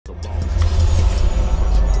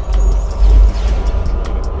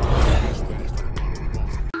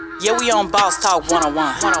Yeah, we on Boss Talk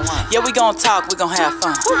 101. Yeah, we gon' talk, we gon' have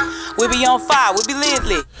fun. We be on fire, we be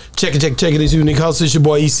lit. Check it. It's Unique House. It's your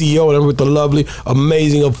boy ECO, and I'm with the lovely,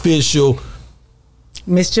 amazing, official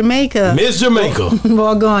Miss Jamaica.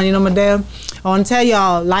 Well gone, you know, madam. I want to tell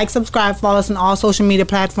y'all, like, subscribe, follow us on all social media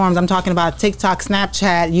platforms. I'm talking about TikTok,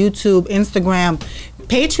 Snapchat, YouTube, Instagram,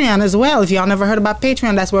 Patreon as well. If y'all never heard about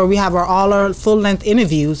Patreon, that's where we have all our full-length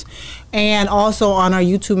interviews, and also on our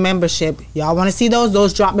YouTube membership. Y'all want to see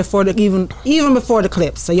those drop before the even before the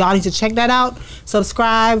clips. So y'all need to check that out.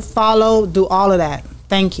 Subscribe, follow, do all of that.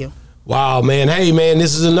 Thank you. Wow, man. Hey, man,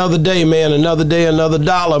 this is another day, man. Another day, another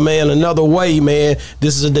dollar, man. Another way, man.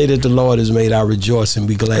 This is a day that the Lord has made. I rejoice and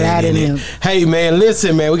be glad in it. Hey, man,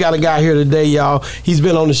 listen, man. We got a guy here today, y'all. He's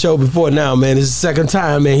been on the show before now, man. It's the second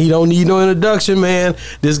time, man. He don't need no introduction, man.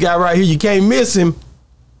 This guy right here, you can't miss him.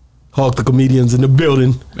 Hulk the comedian's in the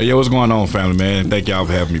building. Hey, yo, what's going on, family, man? Thank y'all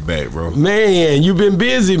for having me back, bro. Man, you've been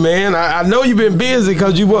busy, man. I know you've been busy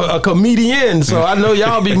because you were a comedian, so I know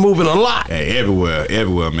y'all be moving a lot. Hey,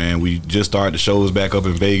 everywhere, man. We just started the shows back up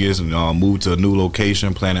in Vegas and moved to a new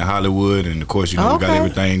location, Planet Hollywood, and of course, you know, we got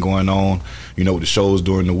everything going on, you know, with the shows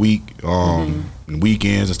during the week, and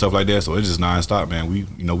weekends and stuff like that. So it's just nonstop, man.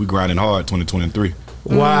 We grinding hard 2023.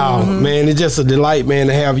 Wow, man, it's just a delight, man,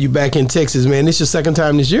 to have you back in Texas, man. This your second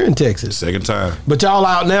time this year in Texas. Second time. But y'all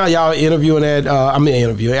out now, y'all interviewing at,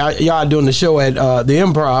 y'all doing the show at the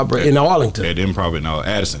Improv in Arlington. At the Improv in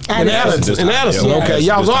Addison. In Addison, okay.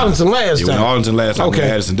 Y'all was Arlington last time. Yeah, in Arlington last time, okay.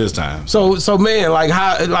 Addison this time. So man, like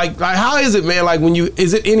how is it, man? Like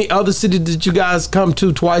is it any other city that you guys come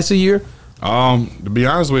to twice a year? To be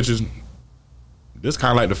honest with you, this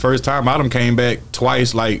kind of like the first time I done came back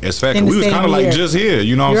twice, like as fact we was kind of like just here,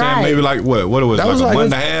 you know what I'm saying? Maybe like what it was, like a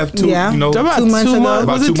month and a half, two, you know, about 2 months ago.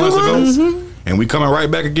 About 2 months ago. And we coming right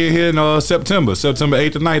back again here in September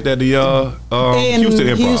 8th and 9th at the Houston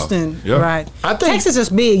Improv. Houston, yep. Right. I think Texas is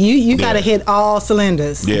big. You got to hit all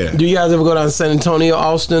cylinders. Yeah. Do you guys ever go down to San Antonio,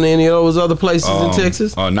 Austin, any of those other places in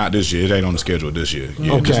Texas? Not this year. It ain't on the schedule this year.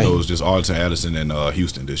 Yeah, okay. Just Arlington, Addison, and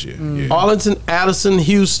Houston this year. Yeah. Arlington, Addison,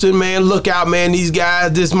 Houston, man. Look out, man. These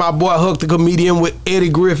guys. This is my boy Hook the comedian with Eddie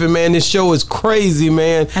Griffin, man. This show is crazy,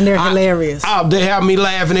 man. And they're hilarious. They have me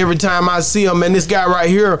laughing every time I see them. And this guy right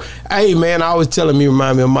here, hey, man, I always tell him he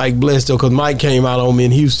remind me of Mike Blesto, because Mike came out on me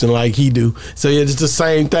in Houston like he do. So yeah, it's the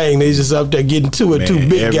same thing. They just up there getting to it, man, two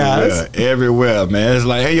big guys. Everywhere, man. It's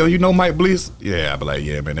like, hey, yo, you know Mike Bliss? Yeah, I be like,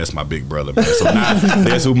 yeah, man, that's my big brother, man. So now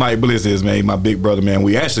that's who Mike Bliss is, man. My big brother, man.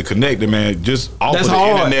 We actually connected, man, just off of the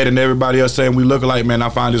internet and everybody else saying we look alike, man. I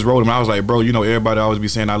found this road, and I was like, bro, you know, everybody always be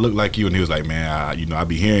saying I look like you, and he was like, man, I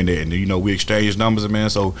be hearing that, and you know, we exchanged numbers, man.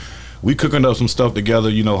 So we cooking up some stuff together,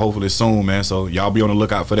 you know, hopefully soon, man. So y'all be on the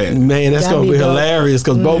lookout for that. Man, that's gonna be hilarious,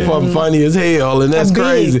 because both of them funny as hell, and that's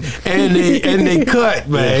crazy. And they cut,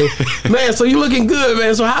 man. Man, so you looking good,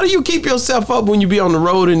 man. So how do you keep yourself up when you be on the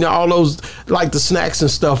road and all those, like, the snacks and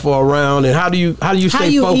stuff are around, and how do you stay focused?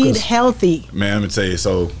 How you eat healthy? Man, let me tell you,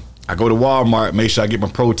 so I go to Walmart, make sure I get my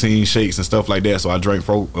protein shakes and stuff like that. So I drink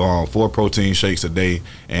 4 protein shakes a day,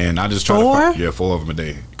 and I just try to 4 of them a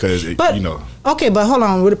day, because you know. Okay, but hold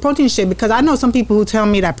on with the protein shake, because I know some people who tell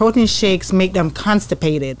me that protein shakes make them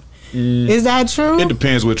constipated. Is that true? It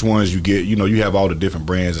depends which ones you get. You know, you have all the different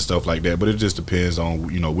brands and stuff like that, but it just depends on,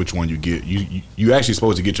 you know, which one you get. You actually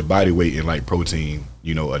supposed to get your body weight in, like, protein,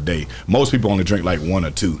 you know, a day. Most people only drink like 1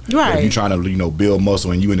 or 2. Right. But if you're trying to, you know, build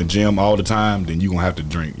muscle and you in the gym all the time, then you're gonna have to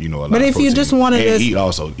drink, you know, a lot of protein. But if you just want to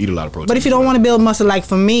eat a lot of protein. But if you don't want to build muscle, like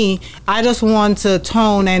for me, I just want to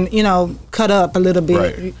tone and, you know, cut up a little bit.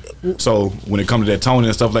 Right. So when it comes to that toning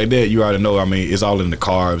and stuff like that, you already know, I mean, it's all in the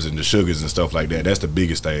carbs and the sugars and stuff like that. That's the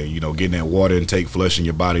biggest thing, you know, getting that water intake, flushing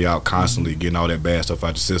your body out constantly, getting all that bad stuff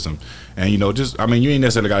out the system. And, you know, just, I mean, you ain't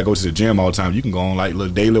necessarily got to go to the gym all the time. You can go on, like,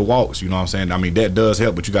 little daily walks, you know what I'm saying? I mean, that does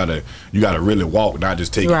help, but you gotta really walk, not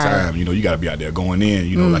just take your time. You know, you got to be out there going in,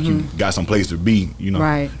 you know, like you got some place to be, you know,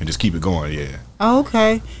 and just keep it going,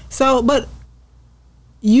 Okay. So, but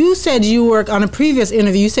you said you were, on a previous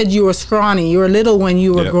interview, you said you were scrawny. You were little when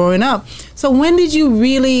you were growing up. So when did you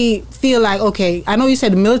really feel like, okay, I know you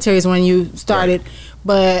said the military is when you started,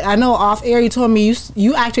 but I know off air you told me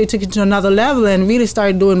you actually took it to another level and really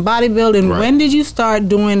started doing bodybuilding. When did you start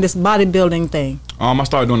doing this bodybuilding thing? I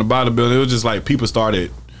started doing the bodybuilding. It was just like people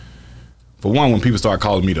started, for one, when people started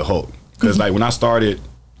calling me the Hulk. Because like when I started,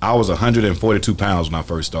 I was 142 pounds when I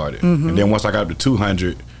first started. And then once I got up to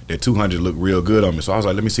 200, that 200 looked real good on me. So I was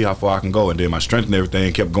like, let me see how far I can go. And then my strength and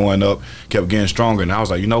everything kept going up, kept getting stronger. And I was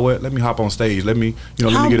like, you know what? Let me hop on stage. Let me get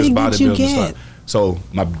this bodybuilding start. So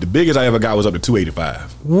the biggest I ever got was up to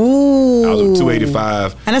 285. Ooh. I was up to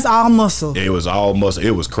 285. And it's all muscle. It was all muscle.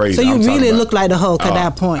 It was crazy. So you really look like the Hulk at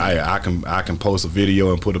that point. I can post a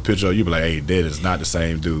video and put a picture of you, be like, hey, that is not the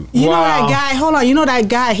same dude. You know that guy, hold on, you know that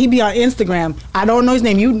guy, he be on Instagram. I don't know his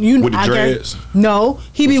name. You with the dreads? No.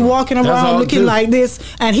 He be walking around looking like this,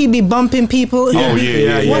 and he be bumping people. Oh,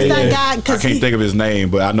 yeah. What's that guy? I can't think of his name,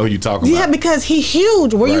 but I know who you talking about. Yeah, because he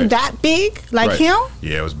huge. Were you that big like him?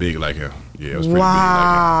 Yeah, it was big like him. Yeah, it was pretty big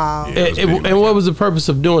like him. And what was the purpose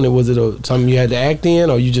of doing it? Was it something you had to act in,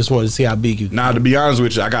 or you just wanted to see how big you could? Nah, to be honest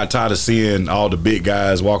with you, I got tired of seeing all the big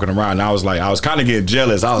guys walking around. And I was kind of getting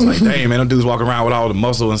jealous. I was like, dang, man, them dudes walking around with all the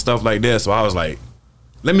muscle and stuff like that. So I was like,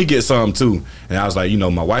 let me get some too. And I was like,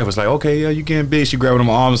 my wife was like, okay, yeah, you getting big. She grabbing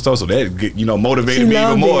my arms and stuff. So that, motivated me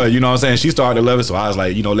even more. You know what I'm saying? She started to love it. So I was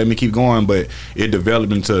like, let me keep going. But it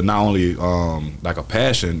developed into not only like a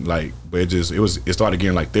passion, like, but it started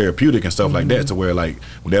getting like therapeutic and stuff like that, to where like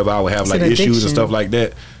whenever I would have like issues and stuff like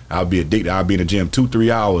that, I'd be addicted. I'd be in the gym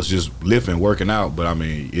 2-3 hours just lifting, working out. But I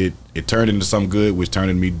mean, it turned into something good, which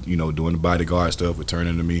turned into me, doing the bodyguard stuff. It turned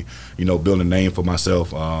into me, building a name for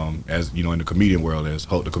myself, as in the comedian world as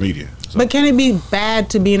Hulk the comedian. So. But can it be bad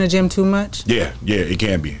to be in the gym too much? Yeah, it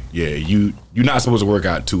can be. Yeah, you're not supposed to work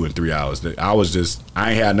out 2 and 3 hours. I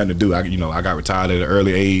ain't had nothing to do. I got retired at an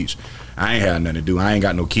early age. I ain't had nothing to do. I ain't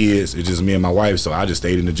got no kids. It's just me and my wife, so I just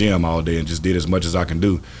stayed in the gym all day and just did as much as I can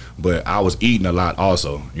do. But I was eating a lot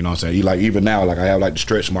also. You know what I'm saying? Like even now, like I have like the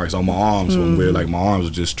stretch marks on my arms from where like my arms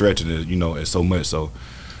are just stretching it, it's so much. So,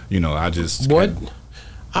 I just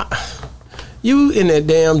you in that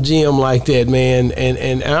damn gym like that, man,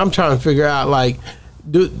 and I'm trying to figure out like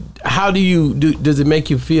how does it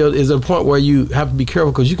make you feel? Is there a point where you have to be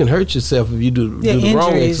careful because you can hurt yourself if you do the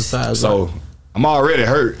wrong exercise? So I'm already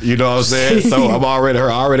hurt, you know what I'm saying? So I'm already hurt.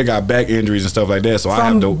 I already got back injuries and stuff like that. So I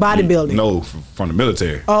have to bodybuilding. No, from the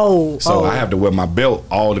military. So I have to wear my belt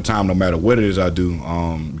all the time, no matter what it is I do,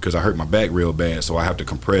 because I hurt my back real bad. So I have to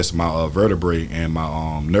compress my vertebrae and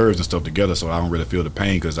my nerves and stuff together, so I don't really feel the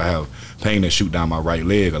pain, because I have pain that shoot down my right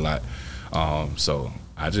leg a lot. So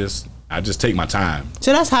I just take my time.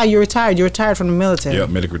 So that's how you retired. You retired from the military. Yep,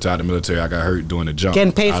 medically retired from the military. I got hurt doing the jump.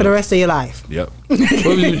 Getting paid for the rest of your life. Yep. What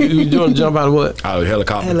were you doing? Jump out of what? Out of the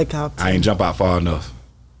helicopter. Helicopter. I ain't jump out far enough.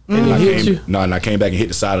 And I came back and hit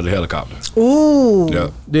the side of the helicopter. Ooh.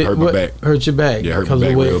 Yep. Hurt my back. Hurt your back? Yeah, hurt my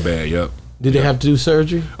back real bad. Yep. Did they have to do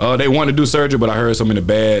surgery? They wanted to do surgery, but I heard so many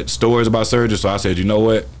bad stories about surgery, so I said, you know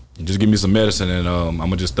what? Just give me some medicine and I'm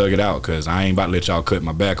gonna just thug it out, because I ain't about to let y'all cut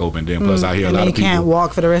my back open. Then plus I hear a lot of people, you can't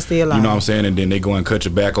walk for the rest of your life. You know what I'm saying? And then they go and cut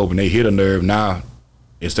your back open. They hit a nerve. Now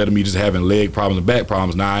instead of me just having leg problems and back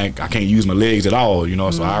problems, now I can't use my legs at all.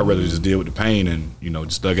 So I'd rather just deal with the pain and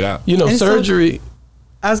just thug it out. Surgery.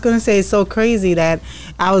 I was going to say, it's so crazy that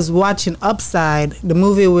I was watching Upside, the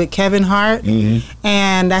movie with Kevin Hart,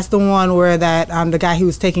 and that's the one where that the guy he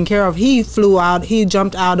was taking care of, he flew out, he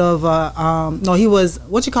jumped out of, he was,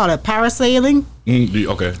 parasailing?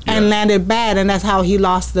 Okay. Yeah. And landed bad, and that's how he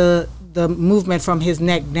lost the movement from his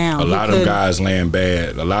neck down. A lot of them guys land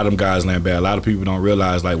bad. A lot of people don't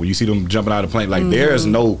realize, like, when you see them jumping out of the plane, like, there's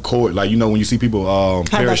no cord. Like, when you see people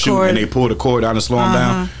parachute and they pull the cord down and slow them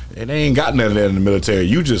down, and they ain't got none of that in the military.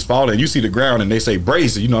 You just fall and you see the ground and they say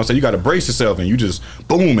brace. You know what I'm saying? You got to brace yourself, and you just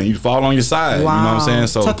boom and you fall on your side. Wow. You know what I'm saying?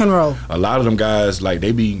 So tuck and roll. A lot of them guys, like,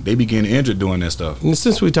 they be getting injured doing that stuff. And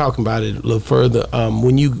since we're talking about it a little further,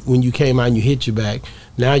 when you came out and you hit your back,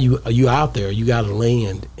 now you out there, you got to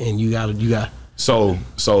land, and you got. So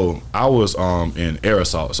I was in air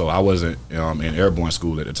assault. So I wasn't in airborne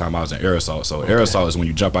school at the time. I was in air assault. So air assault is when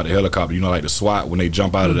you jump out of the helicopter. Like the SWAT, when they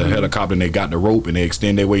jump out of the helicopter and they got the rope and they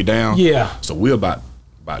extend their way down. Yeah. So we're about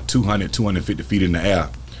 250 feet in the air.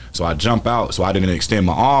 So I jump out. So I didn't extend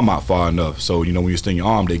my arm out far enough. So when you extend your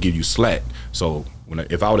arm, they give you slack. So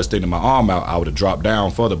if I would have extended my arm out, I would have dropped down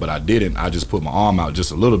further. But I didn't. I just put my arm out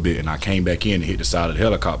just a little bit, and I came back in and hit the side of the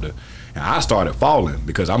helicopter. And I started falling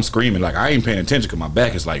because I'm screaming, like, I ain't paying attention because my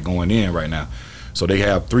back is like going in right now. So they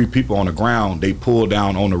have 3 people on the ground. They pull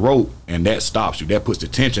down on the rope, and that stops you. That puts the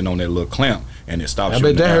tension on that little clamp, and it stops you.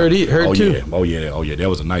 I bet that hurt too. Yeah. Oh yeah. That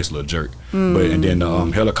was a nice little jerk. And then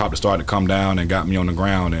the helicopter started to come down and got me on the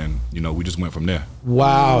ground, and we just went from there.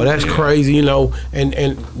 Wow, that's crazy.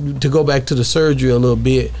 And to go back to the surgery a little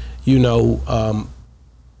bit,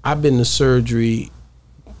 I've been to surgery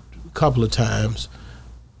a couple of times.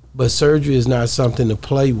 But surgery is not something to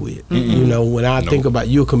play with. When I think about,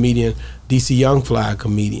 you're a comedian, DC Young Fly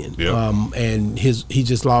comedian, and he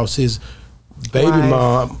just lost his baby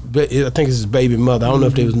mom. I think it's his baby mother. I don't know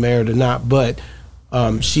if they was married or not, but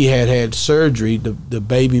she had surgery, the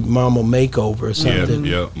baby mama makeover or something.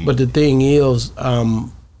 Yeah. But the thing is,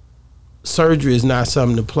 surgery is not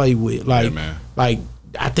something to play with. Like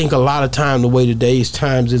I think a lot of time the way today's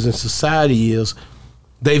times is in society is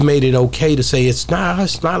they've made it okay to say it's not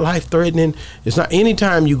life threatening. It's not.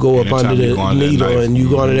 Anytime you go up under the needle and you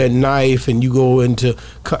go under that knife and you go into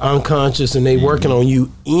unconscious and they working on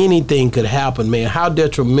you, anything could happen, man. How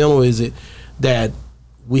detrimental is it that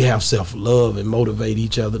we have self-love and motivate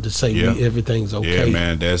each other to say everything's okay? Yeah,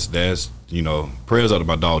 man, that's prayers out to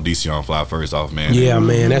my dog DC on Fly first off, man. Yeah,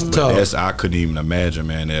 man, that's tough. I couldn't even imagine,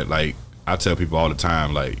 man, that like I tell people all the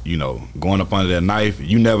time, like, going up under that knife,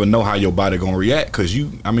 you never know how your body gonna react because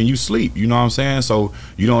you sleep, you know what I'm saying? So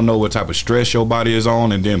you don't know what type of stress your body is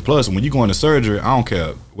on, and then plus when you go into surgery, I don't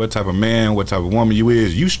care what type of man, what type of woman you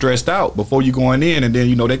is, you stressed out before you going in, and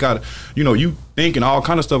then they got you thinking all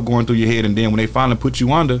kind of stuff going through your head, and then when they finally put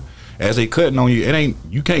you under, as they cutting on you,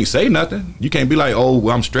 you can't say nothing. You can't be like, oh,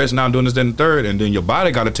 well, I'm stressing out, doing this, that, and the third, and then your body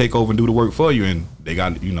got to take over and do the work for you, and they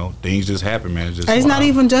got, things just happen, man. It's not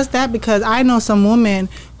even just that, because I know some women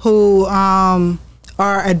who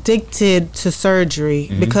are addicted to surgery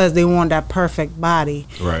because they want that perfect body.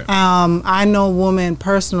 Right. I know women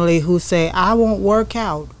personally who say, I won't work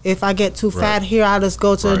out. If I get too fat here, I'll just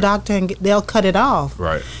go to the doctor and they'll cut it off.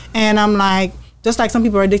 Right. And I'm like, just like some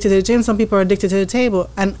people are addicted to the gym, some people are addicted to the table.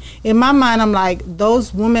 And in my mind, I'm like,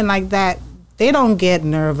 those women like that, they don't get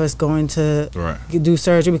nervous going to do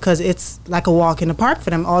surgery because it's like a walk in the park for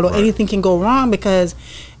them. Although anything can go wrong because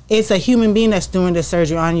it's a human being that's doing the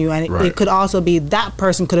surgery on you. And it could also be that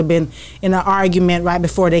person could have been in an argument right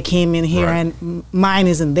before they came in here and mine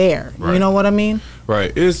isn't there. You know what I mean?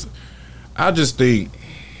 Right. To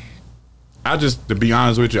be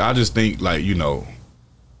honest with you, I just think like,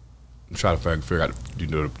 I'm trying to figure out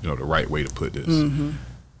the right way to put this.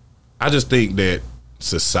 I just think that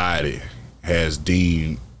society has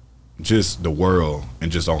deemed just the world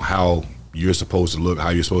and just on how you're supposed to look, how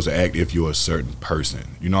you're supposed to act if you're a certain person.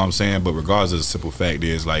 You know what I'm saying? But regardless, the simple fact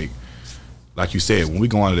is like you said, when we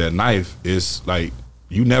go under that knife, it's like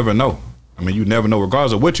you never know. I mean, you never know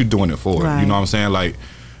regardless of what you're doing it for. Right. You know what I'm saying? Like,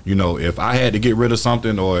 if I had to get rid of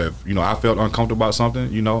something or if, I felt uncomfortable about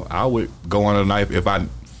something, I would go under the knife if I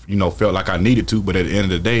felt like I needed to, but at the end of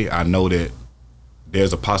the day, I know that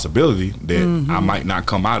there's a possibility that I might not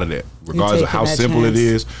come out of that, regardless of how simple it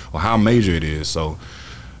is or how major it is. So,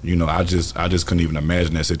 I just couldn't even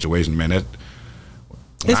imagine that situation, man. It's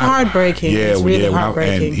heartbreaking. Yeah, it's really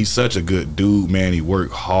heartbreaking. And he's such a good dude, man. He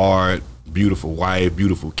worked hard, beautiful wife,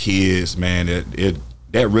 beautiful kids, man.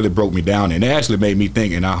 That really broke me down, and it actually made me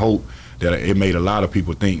think, and I hope that it made a lot of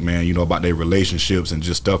people think, man, about their relationships and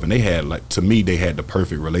just stuff. And they had, like, to me, they had the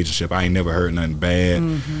perfect relationship. I ain't never heard nothing bad.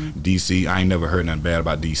 DC, I ain't never heard nothing bad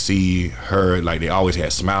about DC. Like, they always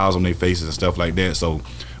had smiles on their faces and stuff like that. So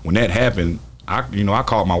when that happened, I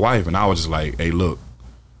called my wife and I was just like, hey, look,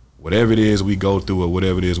 whatever it is we go through or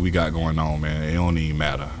whatever it is we got going on, man, it don't even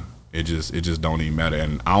matter. It just don't even matter.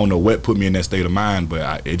 And I don't know what put me in that state of mind,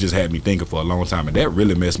 but it just had me thinking for a long time, and that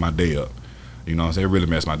really messed my day up. You know what I'm saying? It really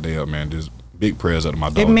messed my day up, man. Just big prayers up to my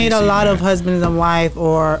dog. It made DC, a lot man. of husbands and wife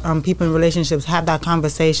or people in relationships have that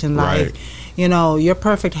conversation like, you're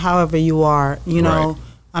perfect however you are.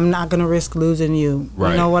 I'm not going to risk losing you. You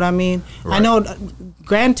know what I mean? I know,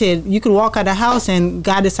 granted, you could walk out of the house and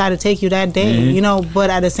God decided to take you that day, but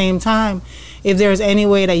at the same time, if there's any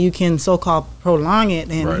way that you can so-called prolong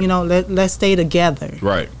it and, let's stay together.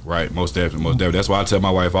 Right. Most definitely. That's why I tell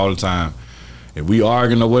my wife all the time, if we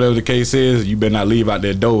arguing or whatever the case is, you better not leave out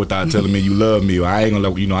that door without telling me you love me, or I ain't gonna,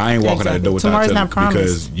 I ain't walking out that door without telling you,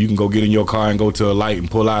 because you can go get in your car and go to a light and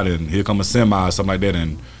pull out, and here come a semi or something like that,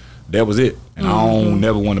 and that was it. And I don't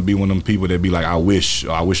never want to be one of them people that be like, I wish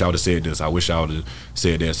I would have said this, I wish I would have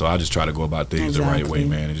said that. So I just try to go about things the right way,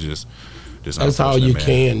 man. It's just that's all you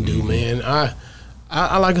can do, man. I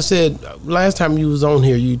like I said, last time you was on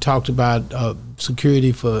here, you talked about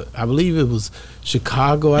security for, I believe it was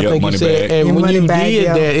Chicago, I think you said. And when you did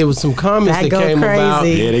that, it was some comments that came about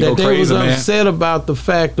that they was upset about the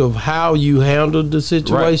fact of how you handled the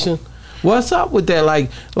situation. What's up with that? Like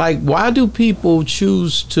why do people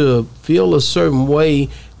choose to feel a certain way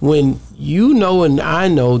when you know and I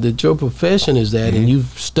know that your profession is that and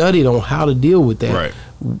you've studied on how to deal with that? Right.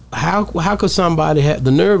 How could somebody have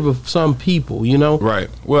the nerve of some people, Right.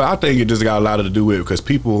 Well, I think it just got a lot to do with it because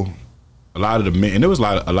people, a lot of the men, and it was a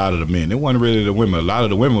lot of the men. It wasn't really the women. A lot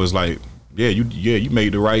of the women was like, you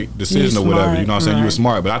made the right decision or whatever. You know what I'm saying? You were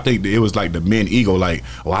smart. But I think it was like the men ego, like,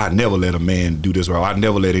 I never let a man do this, or I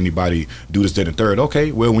never let anybody do this, that, and third.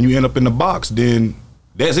 Okay, well, when you end up in the box, then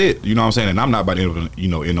that's it. You know what I'm saying? And I'm not about to,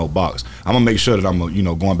 in no box. I'm gonna make sure that I'm,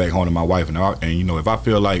 going back home to my wife, and if I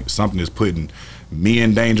feel like something is putting me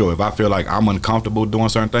in danger, or if I feel like I'm uncomfortable doing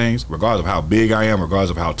certain things, regardless of how big I am, regardless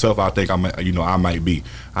of how tough I think I might be,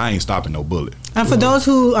 I ain't stopping no bullet. And for those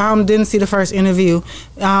who didn't see the first interview,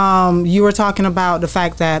 you were talking about the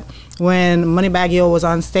fact that when Moneybagg Yo was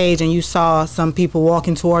on stage and you saw some people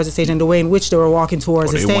walking towards the stage and the way in which they were walking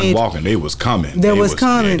towards the stage. They weren't walking, they was coming. They was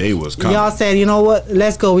coming. Y'all said, you know what,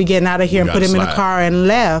 let's go, we getting out of here, and put him in the car and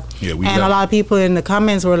left. Yeah, and a lot of people in the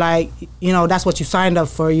comments were like, that's what you signed up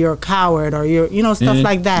for, you're a coward, or you're, stuff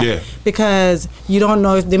like that. Yeah. Because you don't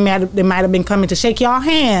know if they might have been coming to shake your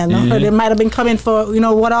hand, or they might have been coming for,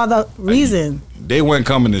 what other reason. They weren't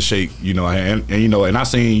coming to shake, and I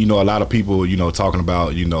seen, a lot of people, talking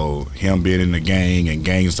about, him being in the gang and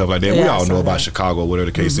gangs and stuff like that. Yeah, we all know about Chicago, whatever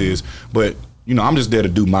the case is. But, I'm just there to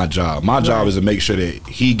do my job. My job is to make sure that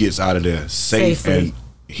he gets out of there safely. And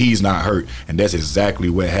he's not hurt. And that's exactly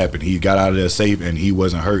what happened. He got out of there safe, and he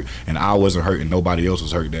wasn't hurt, and I wasn't hurt, and nobody else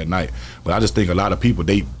was hurt that night. But I just think a lot of people,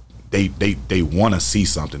 they want to see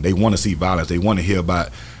something. They want to see violence. They want to hear about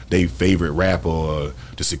their favorite rapper, or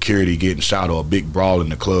the security getting shot, or a big brawl in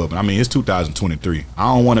the club. And I mean, it's 2023.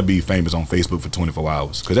 I don't want to be famous on Facebook for 24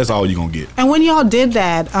 hours, because that's all you're going to get. And when y'all did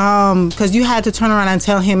that, because you had to turn around and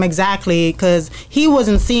tell him exactly, because he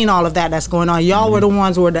wasn't seeing all of that that's going on. Y'all were the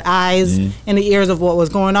ones who were the eyes and the ears of what was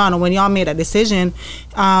going on. And when y'all made that decision,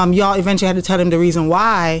 y'all eventually had to tell him the reason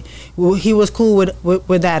why. He was cool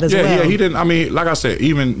with that as well. Yeah, he didn't. I mean, like I said,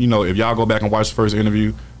 even, if y'all go back and watch the first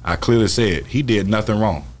interview, I clearly said he did nothing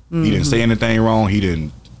wrong. He didn't say anything wrong. He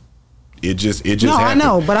didn't. It just happened. I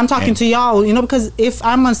know, but I'm talking to y'all, because if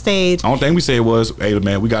I'm on stage, the only thing we said was, "Hey,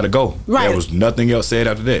 man, we got to go." Right. There was nothing else said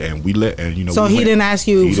after that, and we let, and So he didn't ask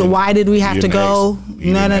you. So why did we have to go?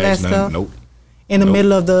 None of that stuff. Nope. In the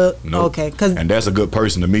middle of the okay, and that's a good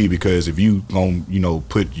person to me, because if you gonna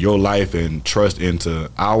put your life and trust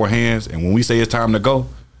into our hands, and when we say it's time to go,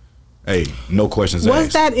 hey, no questions asked.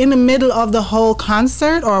 Was that in the middle of the whole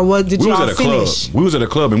concert, or what? Did y'all finish? We was at a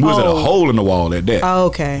club, and we was at a hole in the wall at that. Oh,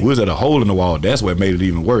 okay. We was at a hole in the wall. That's what made it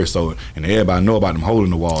even worse. So, and everybody know about them hole in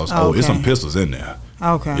the walls. Oh, it's some pistols in there.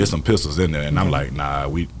 Okay. There's some pistols in there, and I'm like, nah,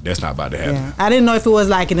 that's not about to happen. Yeah. I didn't know if it was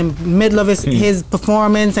like in the middle of his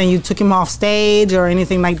performance, and you took him off stage or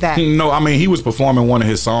anything like that. No, I mean, he was performing one of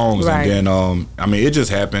his songs, and then I mean, it just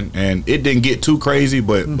happened, and it didn't get too crazy.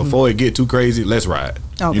 But before it get too crazy, let's ride.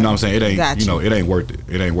 Okay. You know what I'm saying? It ain't, it ain't worth it.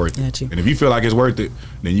 It ain't worth it. And if you feel like it's worth it,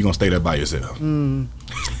 then you're gonna stay there by yourself.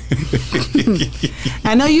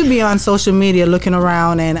 I know you be on social media looking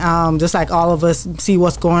around, and just like all of us see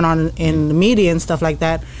what's going on in the media and stuff like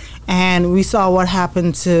that. And we saw what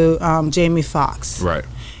happened to Jamie Foxx. Right.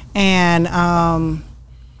 And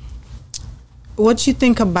what you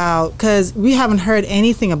think about, because we haven't heard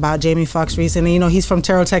anything about Jamie Foxx recently. He's from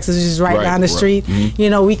Terrell, Texas, which is right down the street.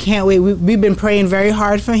 We can't wait. We've been praying very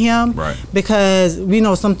hard for him, because we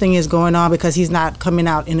know something is going on, because he's not coming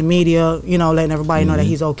out in the media, letting everybody know that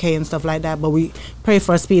he's okay and stuff like that. But we pray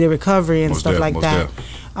for a speedy recovery and stuff like that.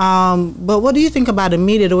 But what do you think about the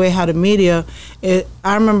media, the way how the media,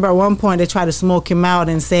 I remember at one point they tried to smoke him out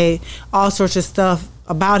and say all sorts of stuff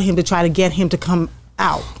about him to try to get him to come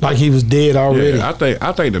out. Like he was dead already. Yeah,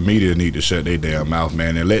 I think the media need to shut their damn mouth,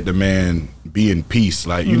 man, and let the man be in peace.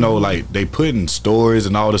 Like, like they putting stories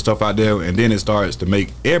and all this stuff out there, and then it starts to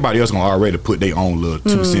make everybody else gonna already put their own little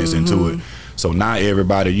 2 cents into it. So now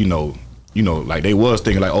everybody, like they was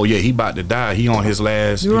thinking like, oh yeah, he about to die. He on his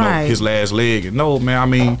last, his last leg. No, man, I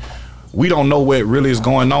mean, we don't know what really is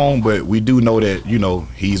going on, but we do know that,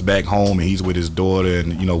 he's back home and he's with his daughter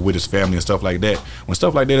and, with his family and stuff like that. When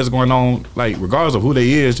stuff like that is going on, like, regardless of who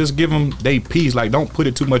they is, just give them their peace. Like, don't put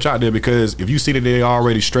it too much out there, because if you see that they're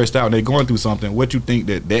already stressed out and they're going through something, what you think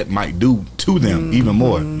that might do to them even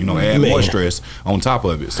more, add more stress on top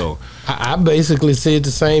of it. So I basically said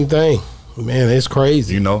the same thing. Man, it's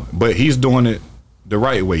crazy. But he's doing it the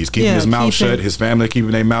right way. He's keeping his mouth shut, his family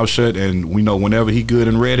keeping their mouth shut, and we know whenever he good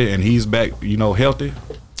and ready and he's back, healthy.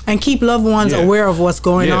 And keep loved ones aware of what's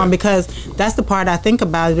going on, because that's the part I think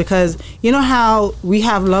about, because you know how we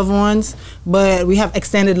have loved ones, but we have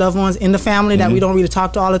extended loved ones in the family that we don't really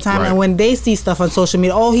talk to all the time, and when they see stuff on social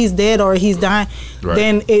media, oh, he's dead or he's dying,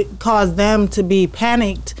 then it caused them to be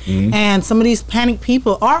panicked, and some of these panicked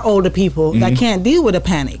people are older people that can't deal with a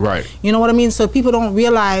panic. You know what I mean? So people don't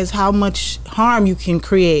realize how much harm you can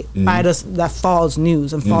create by that false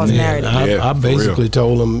news and false narrative. I basically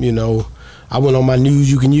told them, I went on my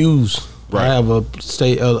news you can use. I have a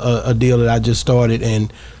deal that I just started,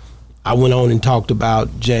 and I went on and talked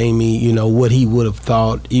about Jamie, you know, what he would have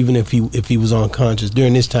thought, even if he was unconscious.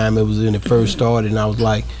 During this time, it was when it first started, and I was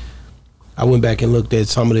like, I went back and looked at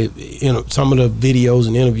some of the videos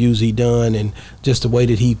and interviews he done, and just the way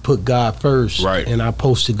that he put God first. Right. And I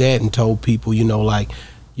posted that and told people, you know, like,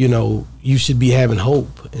 you know, you should be having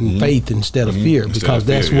hope and faith instead of fear, because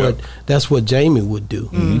that's what Jamie would do.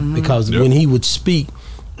 Because when he would speak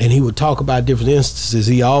and he would talk about different instances,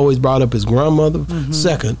 he always brought up his grandmother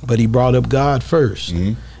second, but he brought up God first.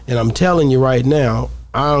 And I'm telling you right now,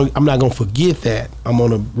 I'm not gonna forget that. I'm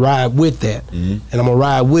gonna ride with that, and I'm gonna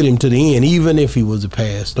ride with him to the end, even if he was a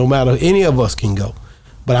past. No matter, any of us can go,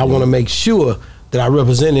 but I want to make sure that I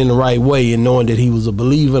represent in the right way, and knowing that he was a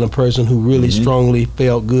believer and a person who really strongly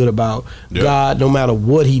felt good about God, no matter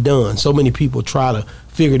what he done. So many people try to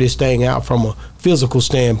figure this thing out from a physical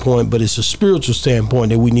standpoint, but it's a spiritual standpoint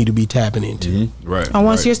that we need to be tapping into. Right. And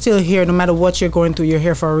once you're still here, no matter what you're going through, you're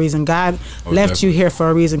here for a reason. God left you here for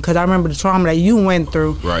a reason, because I remember the trauma that you went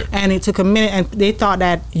through. Right. And it took a minute, and they thought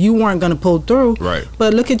that you weren't going to pull through. Right.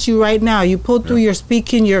 But look at you right now. You pulled through, you're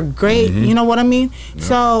speaking, you're great. You know what I mean?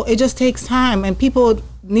 So it just takes time, and people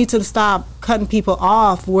need to stop cutting people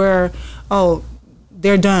off where, oh,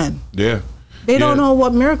 they're done. Yeah. They don't know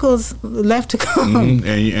what miracles left to come.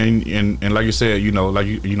 And like you said, you know,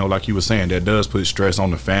 like you were saying, that does put stress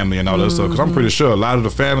on the family and all that stuff. Because I'm pretty sure a lot of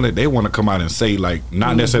the family, they want to come out and say, like,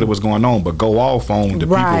 not necessarily what's going on, but go off on the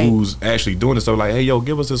people who's actually doing it. So like, hey, yo,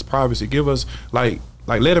 give us his privacy, give us like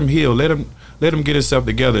let him heal, let him get himself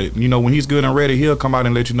together. You know, when he's good and ready, he'll come out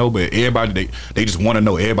and let you know. But everybody, they just want to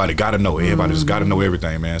know. Everybody got to know. Everybody just got to know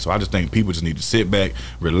everything, man. So I just think people just need to sit back,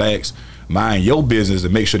 relax, mind your business,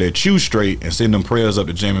 and make sure that you straight, and send them prayers up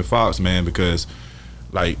to Jamie Foxx, man, because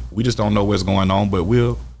like, we just don't know what's going on, but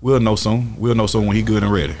we'll know soon. We'll know soon when he good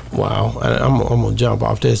and ready. Wow. I'm gonna jump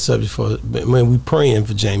off that subject for, man, we praying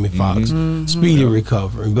for Jamie Foxx, speedy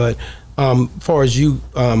recovery. But far as you,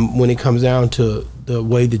 when it comes down to the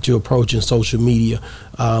way that you're approaching social media,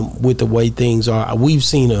 with the way things are, we've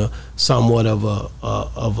seen somewhat of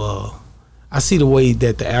a I see the way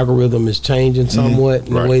that the algorithm is changing somewhat,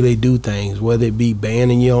 and the way they do things, whether it be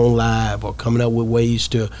banning you on live or coming up with ways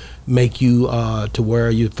to make you to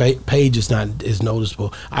where your page is not as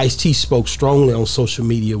noticeable. Ice-T spoke strongly on social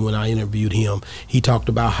media when I interviewed him. He talked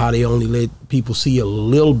about how they only let people see a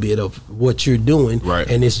little bit of what you're doing,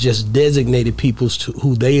 and it's just designated people to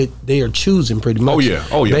who they are choosing pretty much.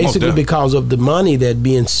 Basically because of the money that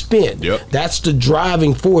being spent. That's the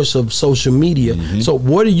driving force of social media. So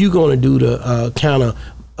what are you going to do to kind of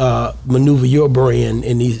maneuver your brand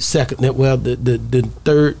in the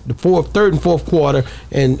third and fourth quarter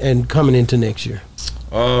and coming into next year?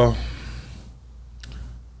 I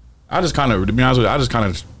just kind of, to be honest with you, I just kind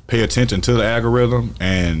of pay attention to the algorithm,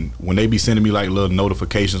 and when they be sending me like little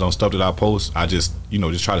notifications on stuff that I post, I just, you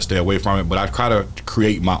know, just try to stay away from it. But I try to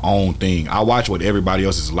create my own thing. I watch what everybody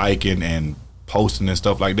else is liking and posting and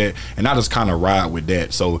stuff like that, and I just kind of ride with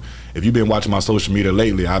that. So if you've been watching my social media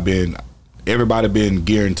lately, everybody been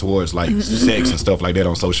gearing towards like sex and stuff like that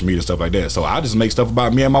on social media and stuff like that. So I just make stuff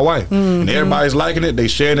about me and my wife, and everybody's liking it. They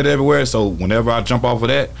sharing it everywhere. So whenever I jump off of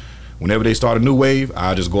that, whenever they start a new wave,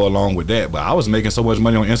 I just go along with that. But I was making so much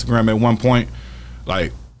money on Instagram at one point,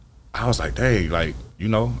 like I was like, dang, like, you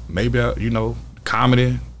know, maybe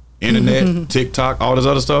comedy, internet, TikTok, all this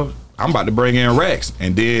other stuff, I'm about to bring in racks.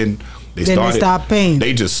 And then they stopped paying.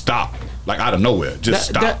 They just stopped, like out of nowhere,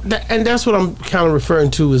 stopped. And that's what I'm kind of referring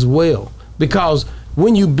to as well. Because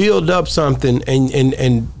when you build up something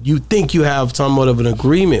and you think you have somewhat of an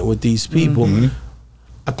agreement with these people,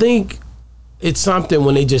 I think it's something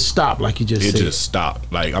when they just stop, like you just said. It just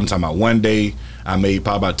stopped. Like, I'm talking about one day I made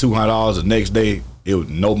probably about $200. The next day it was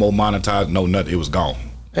no more monetized, no nothing. It was gone.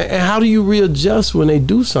 And how do you readjust when they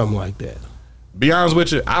do something like that? Be honest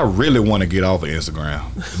with you, I really want to get off of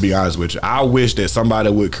Instagram. To be honest with you, I wish that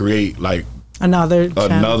somebody would create like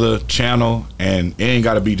another channel, and it ain't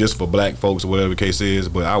got to be just for black folks or whatever the case is.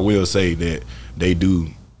 But I will say that they do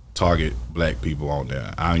target black people on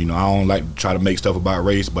there. I don't like to try to make stuff about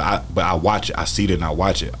race, but I watch it. I see it and I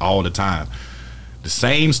watch it all the time. The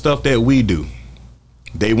same stuff that we do,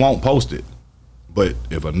 they won't post it. But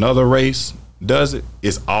if another race does it,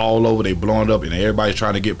 it's all over. They blowing it up, and everybody's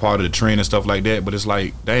trying to get part of the trend and stuff like that. But it's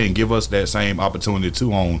like, they ain't give us that same opportunity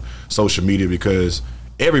too on social media, because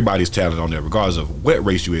everybody's talented on there, regardless of what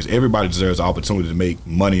race you is. Everybody deserves the opportunity to make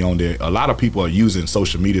money on there. A lot of people are using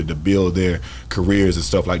social media to build their careers and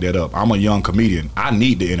stuff like that up. I'm a young comedian. I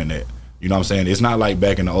need the internet. You know what I'm saying? It's not like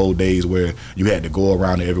back in the old days where you had to go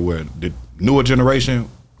around everywhere. The newer generation,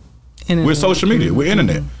 we're social media, we're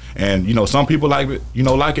internet. And, you know, some people like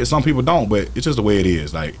it, some people don't, but it's just the way it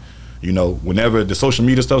is. Like, You know, whenever the social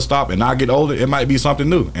media stuff stop and I get older, it might be something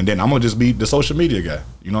new, and then I'm gonna just be the social media guy.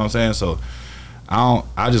 You know what I'm saying? So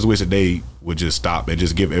I just wish that they would just stop and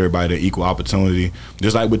just give everybody the equal opportunity.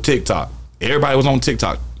 Just like with TikTok, everybody was on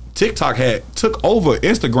TikTok. TikTok took over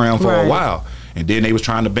Instagram for a while, and then they was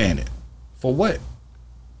trying to ban it. For what?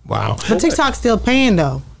 Wow. But TikTok's still paying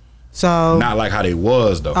though. So not like how they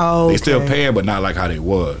was though. Oh, okay. They still paying, but not like how they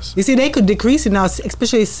was. You see, they could decrease it now,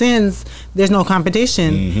 especially since there's no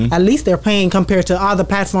competition. At least they're paying compared to other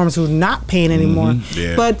platforms who's not paying anymore.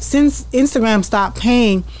 Yeah. But since Instagram stopped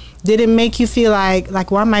paying, did it make you feel like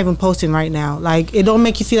why am I even posting right now? Like, it don't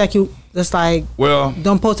make you feel like you just like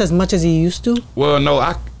don't post as much as you used to? Well,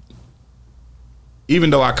 no, even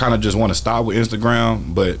though I kind of just want to stop with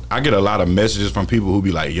Instagram, but I get a lot of messages from people who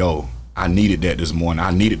be like, yo, I needed that this morning.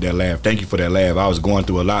 I needed that laugh. Thank you for that laugh. I was going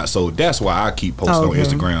through a lot. So that's why I keep posting on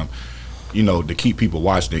Instagram, you know, to keep people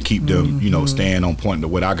watching and keep them, you know, staying on point to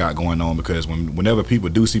what I got going on. Because whenever people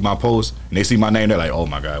do see my post and they see my name, they're like, oh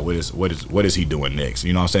my God, what is he doing next?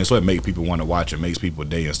 You know what I'm saying? So it makes people want to watch. It makes people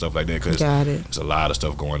day and stuff like that. Because there's a lot of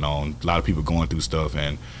stuff going on. A lot of people going through stuff.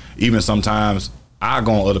 And even sometimes I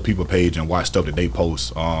go on other people's page and watch stuff that they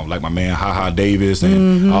post, like my man Ha Davis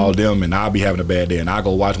and all them, and I'll be having a bad day, and I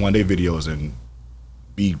go watch one of their videos and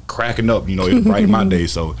be cracking up. You know, it'll brighten my day.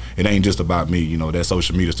 So it ain't just about me. You know, that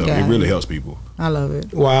social media stuff, it really helps people. I love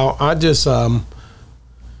it. Wow, I just I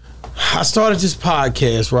started this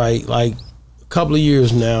podcast like a couple of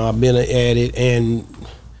years now. I've been at it, and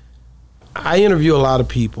I interview a lot of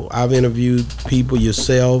people. I've interviewed people,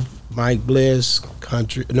 yourself, Mike Bliss,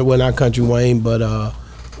 Country, no, well, not Country Wayne, but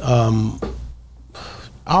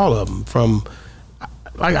all of them. From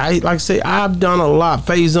like I say, I've done a lot.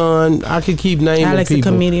 Faison, I could keep naming Alex, people.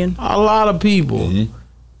 A comedian. A lot of people,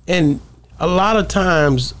 and a lot of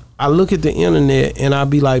times I look at the internet and I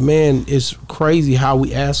be like, man, it's crazy how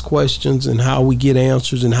we ask questions and how we get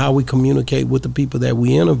answers and how we communicate with the people that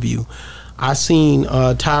we interview. I seen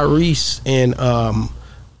Tyrese and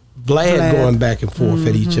Vlad going back and forth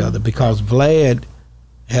at each other because Vlad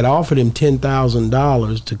had offered him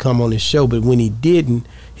 $10,000 to come on his show, but when he didn't,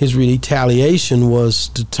 his retaliation was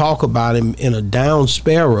to talk about him in a down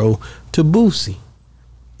sparrow to Boosie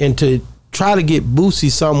and to try to get Boosie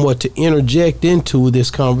somewhat to interject into this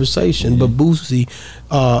conversation. But Boosie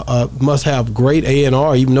must have great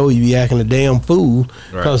A&R, even though he be acting a damn fool,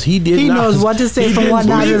 because he knows what to say from what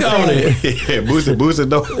not to say. Yeah, Boosie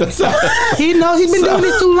knows. He knows. He's been doing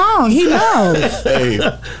this too long. He knows. Hey,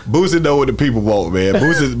 Boosie know what the people want, man.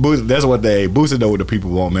 Boosie, that's what Boosie know what the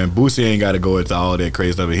people want, man. Boosie ain't got to go into all that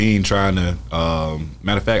crazy stuff. He ain't trying to.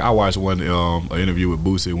 Matter of fact, I watched one interview with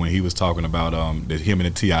Boosie when he was talking about him and the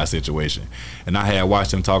T.I. situation. And I had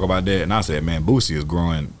watched him talk about that, and I said, man, Boosie is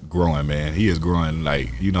growing, man. He is growing,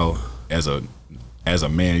 like, you know, as a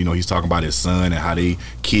man. You know, he's talking about his son and how they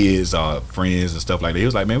kids are friends and stuff like that. He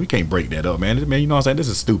was like, man, we can't break that up, man. You know what I'm saying? This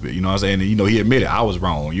is stupid. You know what I'm saying? And, you know, he admitted I was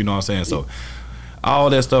wrong. You know what I'm saying? So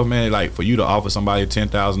all that stuff, man, like for you to offer somebody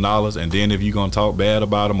 $10,000 and then if you're gonna talk bad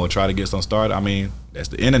about them or try to get some started, I mean, that's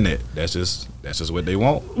the internet. That's just what they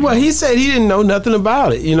want. Well, he said he didn't know nothing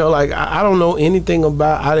about it. You know, like I don't know anything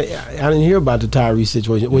about. I didn't hear about the Tyrese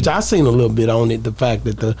situation, which I seen a little bit on it. The fact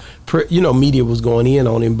that the media was going in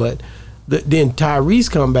on him, but then Tyrese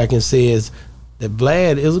come back and says that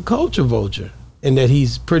Vlad is a culture vulture and that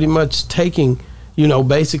he's pretty much taking, you know,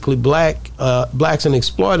 basically blacks and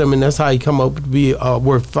exploit them, and that's how he come up to be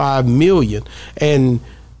worth $5 million. And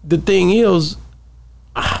the thing is,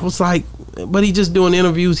 I was like, but he just doing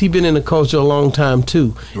interviews. He been in the culture a long time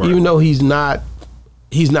too, even though he's not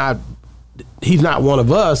one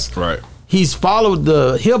of us. Right. He's followed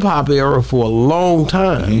the hip hop era for a long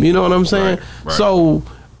time. You know what I'm saying? Right. So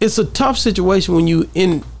it's a tough situation when you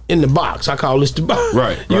in the box. I call this the box.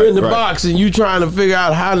 You're in the box and you trying to figure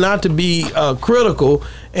out how not to be critical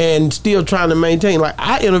and still trying to maintain. Like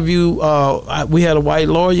I interview, we had a white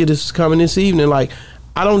lawyer that's coming this evening. Like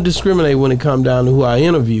I don't discriminate when it comes down to who I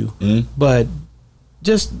interview, but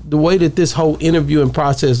just the way that this whole interviewing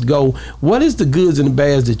process go, what is the goods and the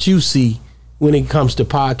bads that you see when it comes to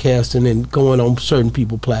podcasting and going on certain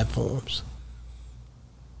people platforms?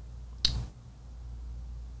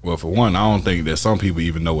 Well, for one, I don't think that some people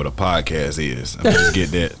even know what a podcast is. Let me just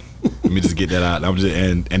get that. Let me just get that out.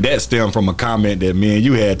 And that stemmed from a comment that me and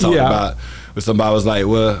you had talked about, where somebody was like,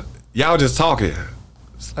 "Well, y'all just talking."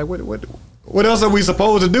 It's like, what else are we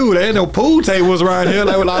supposed to do? There ain't no pool tables around here.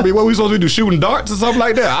 Like, I mean, what are we supposed to do? Shooting darts or something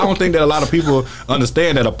like that? I don't think that a lot of people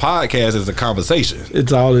understand that a podcast is a conversation.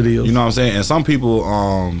 It's all it is. You know what I'm saying? And some people,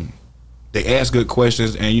 they ask good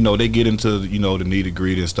questions, and you know, they get into, you know, the nitty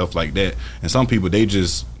gritty and stuff like that. And some people, they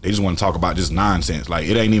just want to talk about just nonsense. Like,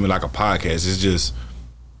 it ain't even like a podcast. It's just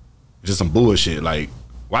some bullshit. Like,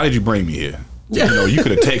 why did you bring me here? You know, you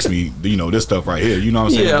could have texted me, you know, this stuff right here. You know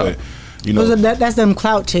what I'm saying? Yeah. But, you know, that's them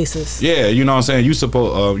clout chasers. Yeah, you know what I'm saying? You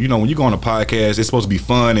supposed, you know, when you go on a podcast, it's supposed to be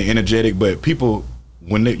fun and energetic, but people,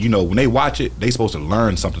 when they watch it, they supposed to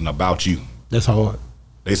learn something about you. That's hard.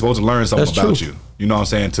 They supposed to learn something about true. you. You know what I'm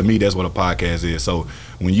saying? To me, that's what a podcast is. So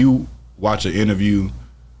when you watch an interview,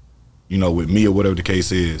 you know, with me or whatever the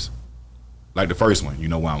case is, like the first one, you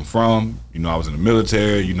know where I'm from, you know I was in the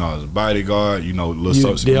military, you know I was a bodyguard, you know,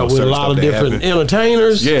 little you dealt with a lot of different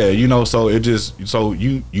entertainers. Yeah, you know, so it just, so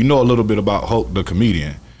you know a little bit about Hulk the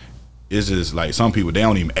comedian. It's just like some people, they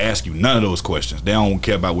don't even ask you none of those questions. They don't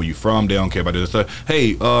care about where you from. They don't care about this stuff.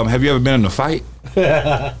 Hey, have you ever been in a fight?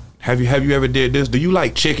 Have you ever did this? Do you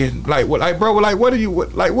like chicken? Like what? Like bro, like what are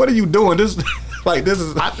you doing? This like this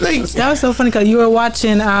is. I think that was so funny because you were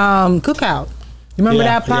watching Cookout. You remember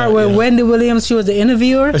that part where Wendy Williams, she was the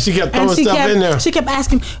interviewer, and she kept throwing stuff in there. She kept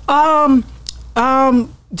asking,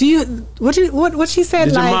 do you what she said?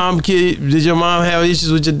 Did your mom have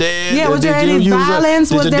issues with your dad? Yeah, was there any violence?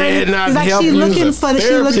 Did your dad not help you?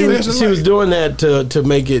 She was doing that to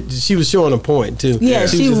make it. She was showing a point too. Yeah,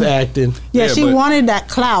 she was just acting. Yeah, she wanted that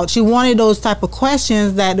clout. She wanted those type of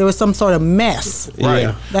questions that there was some sort of mess. Right.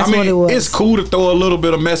 Yeah. That's what it was. It's cool to throw a little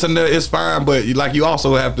bit of mess in there. It's fine, but like you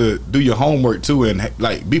also have to do your homework too, and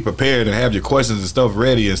like be prepared and have your questions and stuff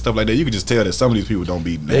ready and stuff like that. You can just tell that some of these people don't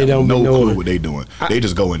have no clue what they doing. They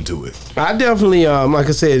just go into it. I definitely, like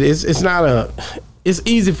I said, it's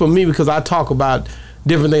easy for me because I talk about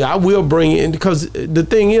different things. I will bring in, because the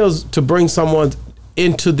thing is, to bring someone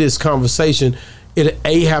into this conversation,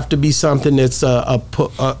 it have to be something that's a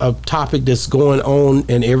topic that's going on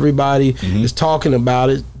and everybody is talking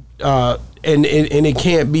about it, and it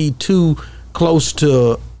can't be too close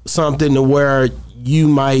to something to where you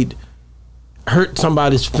might hurt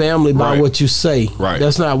somebody's family by what you say. Right.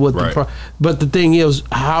 That's not what but the thing is,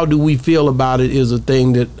 how do we feel about it is a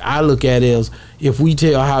thing that I look at as, if we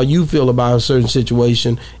tell how you feel about a certain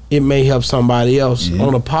situation, it may help somebody else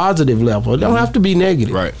on a positive level. It don't have to be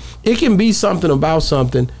negative. Right. It can be something about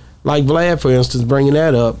something, like Vlad, for instance, bringing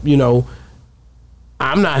that up. You know,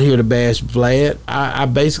 I'm not here to bash Vlad. I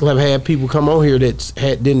basically have had people come on here that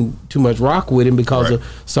didn't too much rock with him because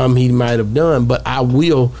of something he might have done, but I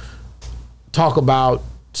will talk about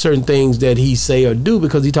certain things that he say or do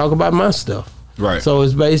because he talk about my stuff. Right. So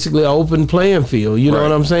it's basically an open playing field. You know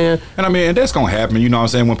what I'm saying? And I mean, and that's gonna happen. You know what I'm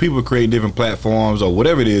saying? When people create different platforms or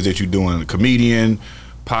whatever it is that you're doing, comedian,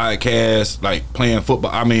 podcast, like playing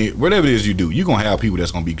football. I mean, whatever it is you do, you're gonna have people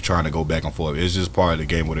that's gonna be trying to go back and forth. It's just part of the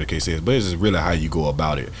game, whatever the case is. But it's just really how you go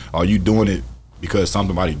about it. Are you doing it because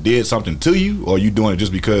somebody did something to you, or are you doing it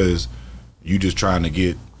just because you just trying to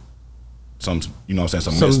get some, you know what I'm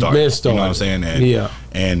saying, some mess start. You know what I'm saying? And,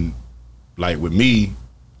 and like with me,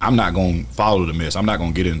 I'm not gonna follow the mess. I'm not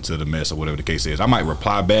gonna get into the mess or whatever the case is. I might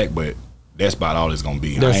reply back, but that's about all it's gonna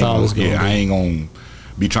be. That's all it's gonna be. I ain't gonna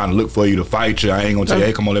be trying to look for you to fight you. I ain't gonna tell you,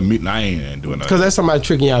 hey, come on, let me. I ain't doing that. Because that's somebody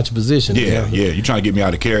tricking you out your position. Yeah, you trying to get me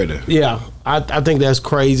out of character. Yeah, I think that's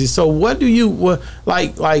crazy. So what do you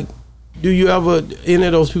like? Do you ever, any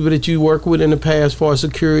of those people that you work with in the past for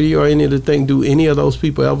security or any of the thing, do any of those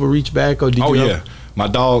people ever reach back, or did you? Yeah. My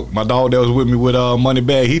dog that was with me with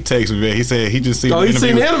Moneybagg, he texted me, man. He said he just seen the interview.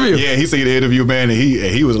 Seen the interview? Yeah, he seen the interview, man, and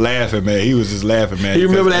he was laughing, man. He was just laughing, man. You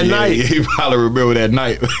remember that night? He probably remember that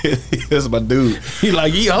night. That's my dude. He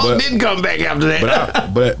like, didn't come back after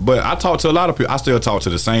that. But I talked to a lot of people. I still talk to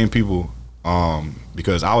the same people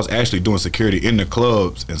because I was actually doing security in the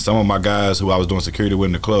clubs, and some of my guys who I was doing security with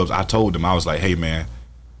in the clubs, I told them, I was like, hey, man,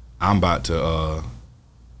 I'm about to,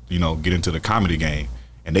 get into the comedy game.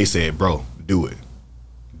 And they said, bro, do it.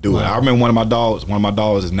 Do it. I remember one of my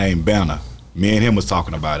dogs is named Banner. Me and him was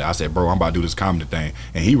talking about it. I said, bro, I'm about to do this comedy thing.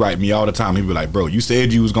 And he write me all the time. He be like, bro, you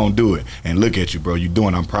said you was going to do it. And look at you, bro. You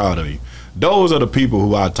doing it. I'm proud of you. Those are the people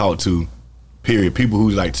who I talk to, period. People who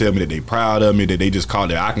like tell me that they proud of me, that they just call,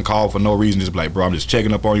 that I can call for no reason. Just be like, bro, I'm just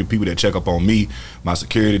checking up on you. People that check up on me, my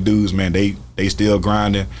security dudes, man, they still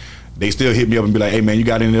grinding. They still hit me up and be like, hey, man, you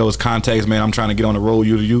got any of those contacts, man? I'm trying to get on the road,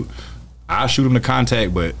 you. I'll shoot them the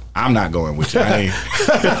contact, but I'm not going with you. I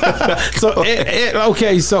ain't.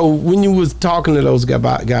 Okay, so when you was talking to those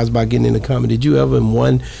guys about getting into comedy, did you ever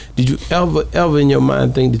in your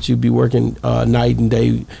mind think that you'd be working night and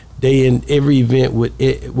day in every event with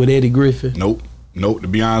Eddie Griffin? Nope. To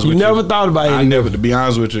be honest with you. You never thought about it? To be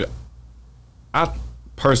honest with you, I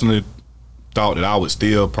personally thought that I would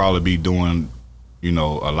still probably be doing you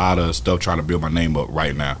know, a lot of stuff trying to build my name up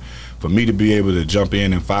right now. For me to be able to jump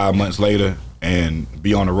in 5 months later and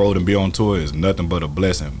be on the road and be on tour is nothing but a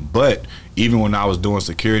blessing. But even when I was doing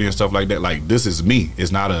security and stuff like that, like, this is me.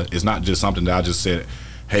 It's not just something that I just said,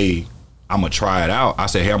 hey, I'm gonna try it out. I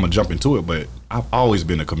said, hey, I'm gonna jump into it. But I've always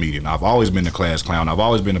been a comedian. I've always been a class clown. I've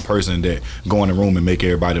always been a person that go in the room and make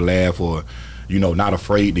everybody laugh, or, you know, not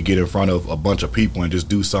afraid to get in front of a bunch of people and just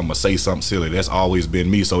do something or say something silly. That's always been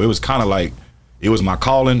me. So it was kind of like, it was my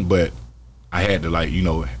calling, but I had to, like, you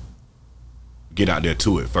know, get out there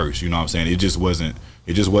to it first. You know what I'm saying? It just wasn't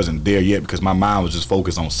there yet, because my mind was just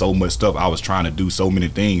focused on so much stuff. I was trying to do so many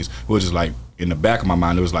things. It was just like, in the back of my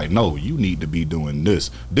mind, it was like, no, you need to be doing this.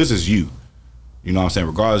 This is you. You know what I'm saying?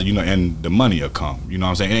 Regardless, you know, and the money will come. You know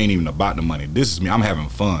what I'm saying? It ain't even about the money. This is me. I'm having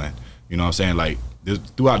fun. You know what I'm saying? Like,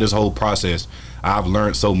 throughout this whole process, I've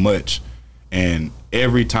learned so much. And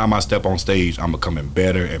every time I step on stage, I'm becoming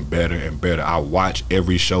better and better and better. I watch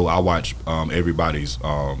every show. I watch everybody's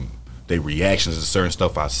their reactions to certain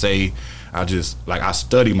stuff I say. I just, like, I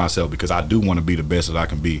study myself, because I do want to be the best that I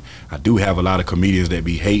can be. I do have a lot of comedians that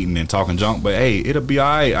be hating and talking junk, but hey, it'll be all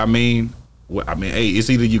right. I mean, hey, it's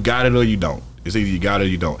either you got it or you don't. It's either you got it or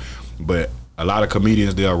you don't. But a lot of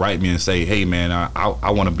comedians, they'll write me and say, hey man,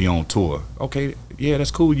 I want to be on tour. Okay, yeah,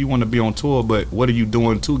 that's cool, you want to be on tour, but what are you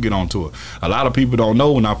doing to get on tour? A lot of people don't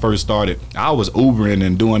know, when I first started, I was Ubering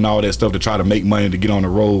and doing all that stuff to try to make money to get on the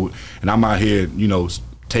road, and I'm out here, you know,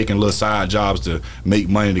 taking little side jobs to make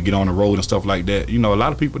money to get on the road and stuff like that. You know, a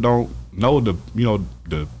lot of people don't know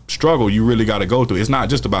the struggle you really got to go through. It's not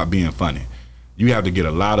just about being funny. You have to get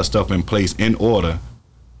a lot of stuff in place in order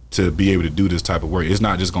to be able to do this type of work. It's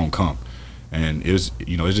not just gonna come. And it's,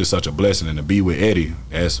 you know, it's just such a blessing. And to be with Eddie,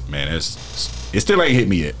 it still ain't hit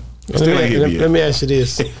me yet. Let me ask you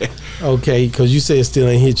this. Okay, because you said it still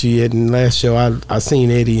ain't hit you yet. And last show I seen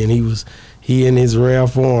Eddie, and he in his rare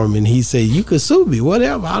form, and he said, you could sue me,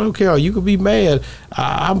 whatever, I don't care, you could be mad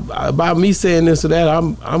about me saying this or that.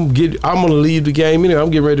 I'm gonna leave the game anyway. I'm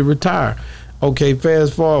getting ready to retire. Okay,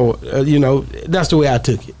 fast forward, you know, that's the way I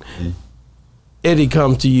took it. Mm-hmm. Eddie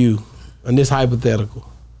comes to you in this hypothetical,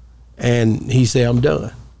 and he said, I'm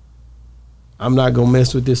done. I'm not gonna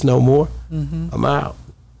mess with this no more. Mm-hmm. I'm out.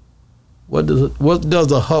 What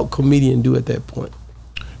does a Hulk comedian do at that point?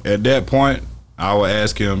 At that point, I would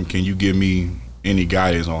ask him, can you give me any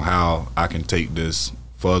guidance on how I can take this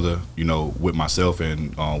further, you know, with myself,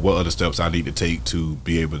 and what other steps I need to take to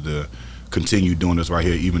be able to continue doing this right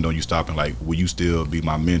here, even though you stop, and, like, will you still be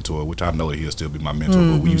my mentor, which I know that he'll still be my mentor,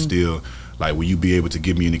 mm-hmm. but will you still, like, will you be able to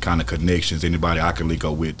give me any kind of connections, anybody I can link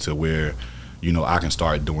up with, to where, you know, I can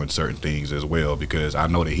start doing certain things as well, because I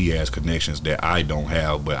know that he has connections that I don't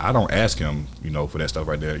have, but I don't ask him, you know, for that stuff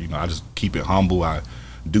right there. You know, I just keep it humble. I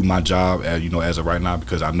do my job, as, you know, as of right now,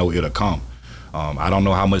 because I know it'll come. I don't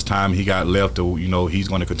know how much time he got left, or, you know, he's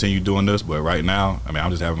going to continue doing this, but right now, I mean, I'm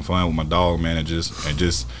just having fun with my dog, man, and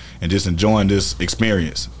just enjoying this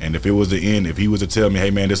experience. And if it was the end, if he was to tell me, hey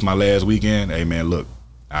man, this is my last weekend, hey man, look,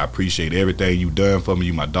 I appreciate everything you done for me.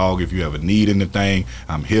 You my dog. If you ever need anything,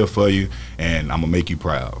 I'm here for you, and I'm gonna make you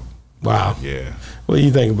proud. Wow. Yeah. What do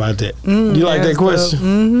you think about that? You like that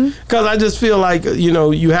question? Because I just feel like, you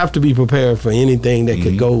know, you have to be prepared for anything that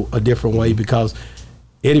could go a different way, because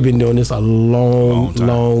Eddie been doing this a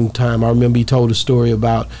long time. I remember he told a story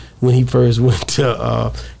about when he first went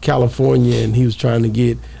to California, and he was trying to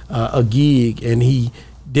get a gig, and he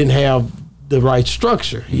didn't have the right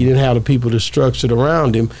structure. He didn't have the people to structure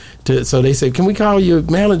around him. So they said, can we call your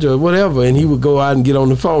manager or whatever? And he would go out and get on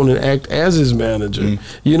the phone and act as his manager.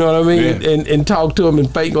 You know what I mean? Yeah. And talk to him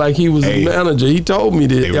and fake like he was his manager. He told me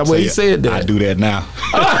that. That's what he said that. I do that now.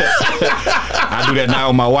 I do that now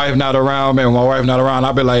when my wife not around, man. When my wife not around,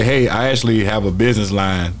 I'll be like, hey, I actually have a business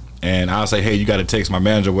line. And I'll say, hey, you got to text my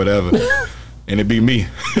manager, whatever. And it'd be me.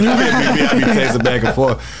 I'd be texting back and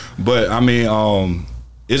forth. But, I mean,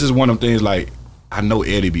 it's just one of them things, like, I know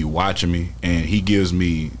Eddie be watching me, and he gives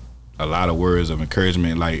me a lot of words of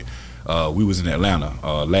encouragement. Like, we was in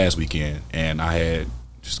Atlanta last weekend, and I had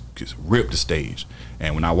just ripped the stage.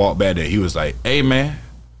 And when I walked back there, he was like, hey, man,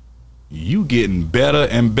 you getting better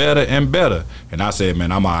and better and better. And I said,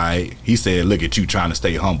 man, I'm all right. He said, look at you trying to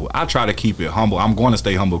stay humble. I try to keep it humble. I'm going to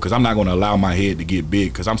stay humble, because I'm not going to allow my head to get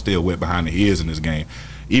big, because I'm still wet behind the ears in this game.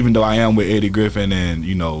 Even though I am with Eddie Griffin, and,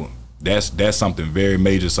 you know, that's something very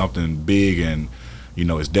major, something big, and, you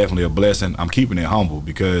know, it's definitely a blessing. I'm keeping it humble,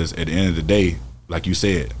 because at the end of the day, like you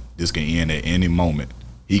said, this can end at any moment.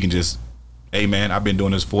 He can just, hey man, I've been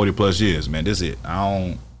doing this 40 plus years, man. This is it. I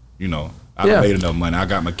don't, you know, I made enough money. I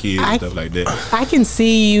got my kids and stuff like that. I can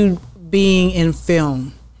see you being in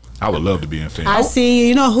film. I would love to be in film. I see.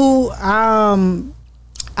 You know who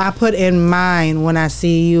I put in mind when I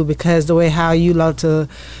see you, because the way how you love to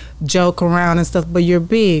joke around and stuff, but you're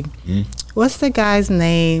big. What's the guy's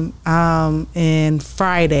name in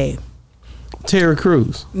Friday? Terry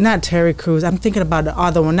Crews. Not Terry Crews. I'm thinking about the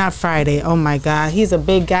other one. Not Friday. Oh my God, he's a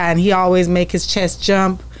big guy and he always make his chest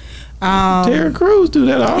jump. Terry Crews do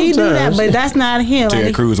that all the time. He do that, but that's not him.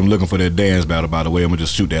 Terry Crews, I'm looking for that dance battle, by the way. I'm gonna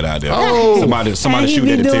just shoot that out there. Oh, somebody shoot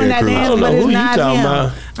that to Terry Crews. I don't know who you talking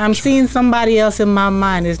about. I'm seeing somebody else in my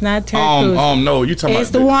mind. It's not Terry Crews. No, you talking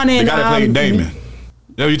it's about the one in the guy that played Damon.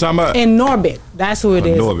 That what you talking about? In Norbit. That's who it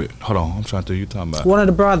is. Norbit. Hold on, I'm trying to think you talking about. One of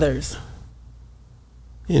the brothers.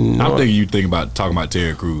 I'm thinking you talking about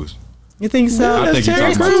Terry Crews. You think so? I think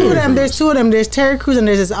There's two of them. There's two of them. There's Terry Crews and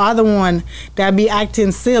there's this other one that be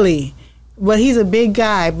acting silly. But he's a big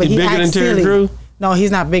guy, but he bigger acts than Terry silly. Crews? No,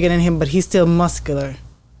 he's not bigger than him, but he's still muscular.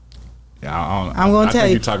 Yeah, I'm gonna tell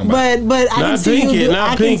you. Talking about but I can see Pinky, you do,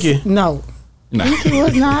 not Pinky. No. Nah. Pinky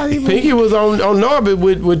was not even. Pinky was on Norbit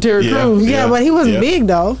with Terry Crews. Yeah, but he wasn't big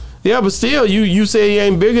though. Yeah, but still, you say he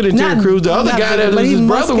ain't bigger than Terry Crews. The other guy that was his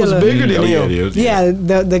brother was bigger than him. Yeah,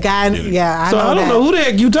 the guy. Yeah, so I don't know who the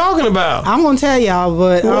heck you talking about. I'm gonna tell y'all,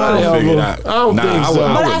 but I don't think so.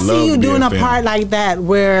 But I see you doing a part like that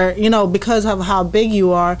where, you know, because of how big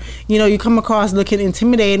you are, you know, you come across looking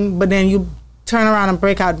intimidating, but then you turn around and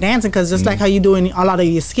break out dancing, because just like how you do in a lot of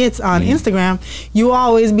your skits on Instagram, you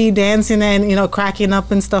always be dancing and, you know, cracking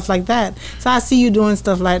up and stuff like that. So I see you doing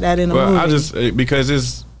stuff like that in a movie. I just because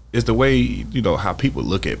it's the way, you know, how people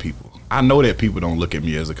look at people. I know that people don't look at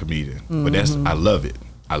me as a comedian, but I love it.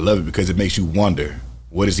 I love it because it makes you wonder,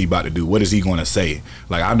 what is he about to do? What is he going to say?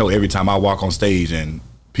 Like, I know every time I walk on stage and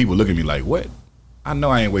people look at me like, what? I know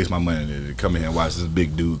I ain't waste my money to come in here and watch this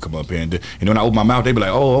big dude come up here and when I open my mouth, they be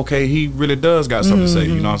like, oh, okay, he really does got something to say.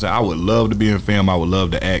 You know what I'm saying? I would love to be in film. I would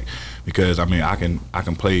love to act, because I mean, I can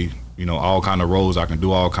play, you know, all kind of roles. I can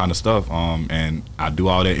do all kind of stuff, and I do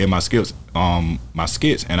all that in my skits,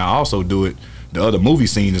 and I also do it the other movie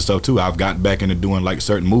scenes and stuff too. I've gotten back into doing like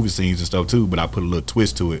certain movie scenes and stuff too, but I put a little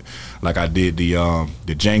twist to it, like I did the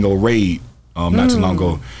Django Raid not too long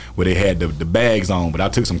ago, where they had the bags on, but I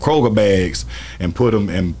took some Kroger bags and put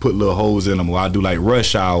little holes in them, or I do like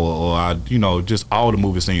Rush Hour, or I, you know, just all the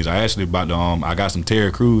movie scenes. I actually about to I got some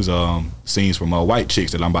Terry Crews scenes from White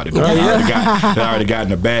Chicks that I'm about to do. I already got in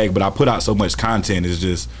the bag, but I put out so much content. It's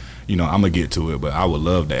just, you know, I'm gonna get to it, but I would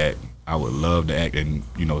love to act. I would love to act in,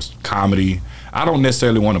 you know, comedy. I don't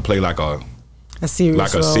necessarily want to play like a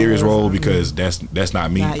serious role, because that's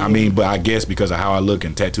not me. I mean, but I guess because of how I look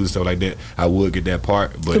and tattoos and stuff like that, I would get that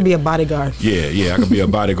part. But could be a bodyguard. Yeah, I can be a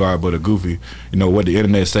bodyguard, but a goofy. You know what the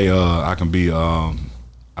internet say? I can be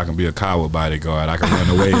a coward bodyguard. I can run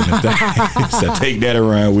away and so take that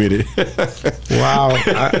around with it. Wow,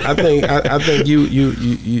 I think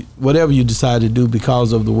you whatever you decide to do,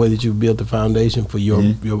 because of the way that you built the foundation for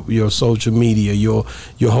your social media,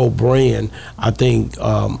 your whole brand, I think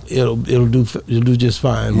it'll do just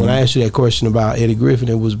fine. When I asked you that question about Eddie Griffin,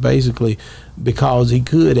 it was basically because he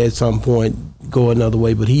could at some point go another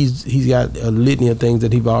way, but he's got a litany of things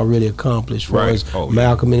that he's already accomplished, for as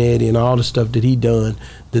Malcolm and Eddie and all the stuff that he done.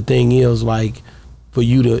 The thing is, like, for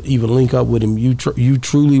you to even link up with him, you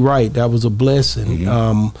truly right. That was a blessing.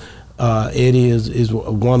 Eddie is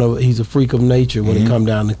he's a freak of nature when it come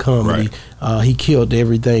down to comedy. He killed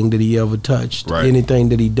everything that he ever touched. Anything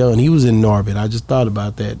that he done. He was in Norbit. I just thought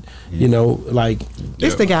about that. You know, like,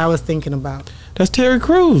 it's the guy I was thinking about. That's Terry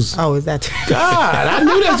Crews. Oh, is that? God, I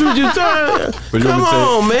knew that's what you're trying. Come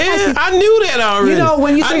on, man. I knew that already. You know,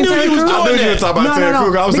 when you say Terry Crews, I knew you were talking about Terry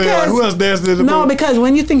Crews. I was saying, like, who else danced in the movie? No, because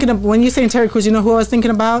when you saying Terry Crews, you know who I was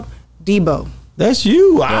thinking about? Debo. That's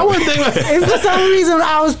you. I wasn't thinking. It's for some reason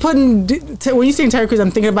I was putting when you saying Terry Crews, I'm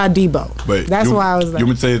thinking about Debo. But that's why I was like. You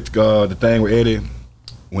would say the thing with Eddie,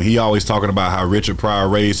 when he always talking about how Richard Pryor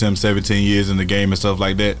raised him 17 years in the game and stuff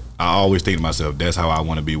like that, I always think to myself, that's how I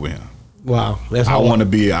want to be with him. Wow, that's how I want to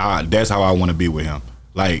be. That's how I want to be with him.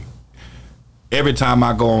 Like, every time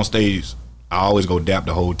I go on stage, I always go dap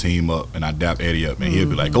the whole team up, and I dap Eddie up, and he'll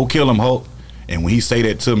be like, "Go kill him, Hope." And when he say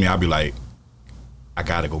that to me, I'll be like, I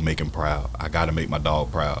gotta go make him proud. I gotta make my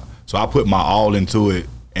dog proud. So I put my all into it,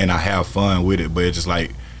 and I have fun with it. But it's just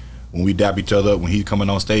like, when we dap each other up, when he's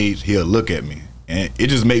coming on stage, he'll look at me, and it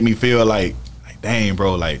just make me feel like, dang,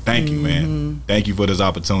 bro, like, thank you, man. Thank you for this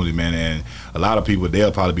opportunity, man. And a lot of people,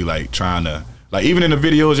 they'll probably be like trying to, like, even in the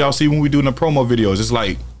videos y'all see when we do the promo videos, it's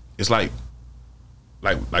like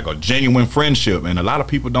like a genuine friendship, and a lot of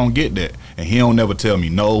people don't get that. And he don't never tell me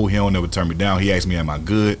no. He don't never turn me down. He asks me, "Am I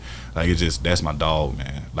good?" Like, it's just, that's my dog,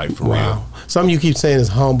 man. Like, for real. Something you keep saying is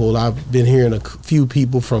humble. I've been hearing a few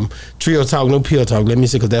people from Trio Talk, No Pill Talk. Let me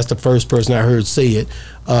see, because that's the first person I heard say it.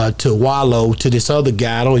 To Wallow, to this other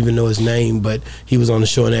guy. I don't even know his name, but he was on the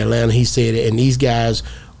show in Atlanta. He said it, and these guys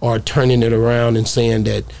are turning it around and saying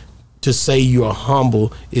that to say you're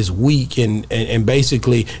humble is weak, and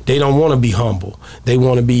basically they don't want to be humble. They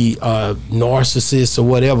want to be narcissists or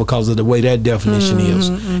whatever because of the way that definition is.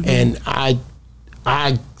 And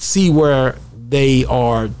I see where they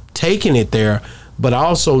are taking it there, but I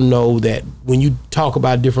also know that when you talk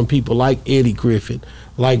about different people like Eddie Griffin,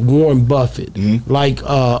 like Warren Buffett, like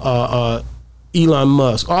Elon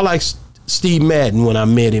Musk, or like Steve Madden when I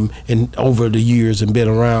met him and over the years and been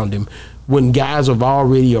around him, when guys have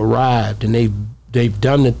already arrived and they've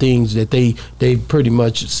done the things that they've pretty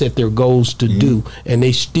much set their goals to do, and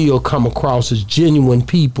they still come across as genuine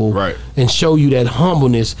people, and show you that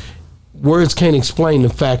humbleness. Words can't explain the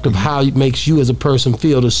fact of how it makes you as a person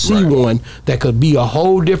feel to see one that could be a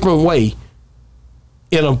whole different way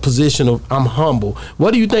in a position of, I'm humble.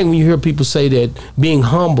 What do you think when you hear people say that being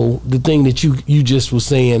humble, the thing that you just was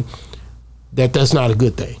saying, that's not a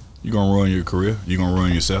good thing? You're going to ruin your career. You're going to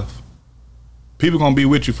ruin yourself. People going to be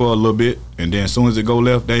with you for a little bit, and then as soon as it go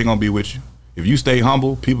left, they ain't going to be with you. If you stay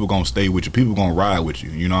humble, people going to stay with you. People going to ride with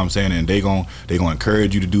you. You know what I'm saying? And they going to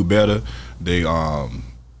encourage you to do better.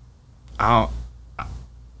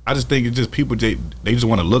 I just think it's just people, they just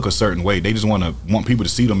want to look a certain way. They just want people to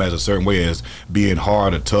see them as a certain way, as being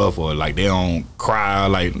hard or tough, or like they don't cry.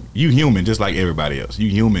 Like, you human just like everybody else. You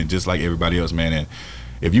human just like everybody else, man. And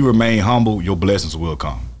if you remain humble, your blessings will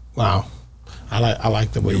come. Wow. I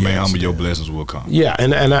like the way you remain humble, your blessings will come. Yeah,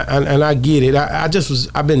 and I get it.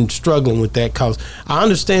 I've been struggling with that because I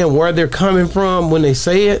understand where they're coming from when they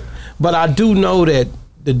say it, but I do know that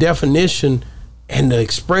the definition and the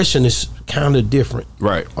expression is kind of different.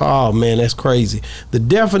 Right. Oh, man, that's crazy. The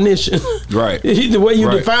definition, right, the way you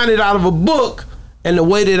define it out of a book and the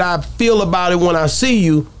way that I feel about it when I see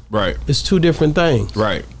you, right, it's two different things.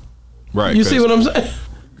 Right. Right. You see what I'm saying?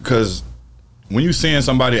 Because when you seeing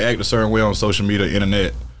somebody act a certain way on social media,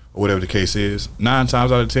 internet, or whatever the case is, 9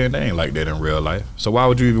 times out of 10, they ain't like that in real life. So why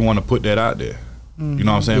would you even want to put that out there? You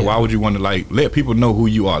know what I'm saying? Yeah. Why would you want to, like, let people know who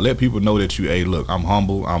you are? Let people know that you, hey, look, I'm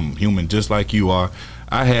humble. I'm human just like you are.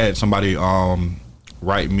 I had somebody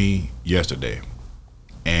write me yesterday,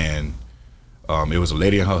 and it was a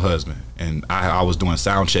lady and her husband, and I was doing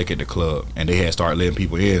sound check at the club, and they had started letting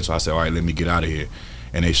people in, so I said, all right, let me get out of here.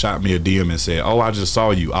 And they shot me a DM and said, oh, I just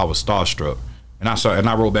saw you. I was starstruck. And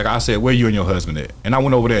I wrote back, I said, where you and your husband at? And I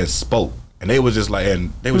went over there and spoke, and they was just like,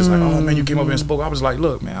 oh, man, you came over and spoke. I was like,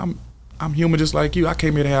 look, man, I'm human just like you. I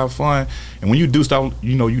came here to have fun. And when you do stuff,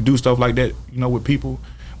 you do stuff like that, with people,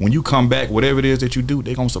 when you come back, whatever it is that you do,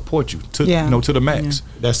 they're going to support you to, to the max.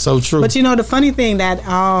 Yeah. That's so true. But the funny thing that,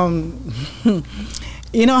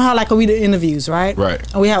 you know how like we do interviews, right? Right.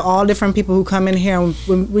 And we have all different people who come in here. And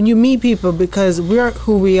when you meet people, because we're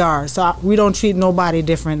who we are, so we don't treat nobody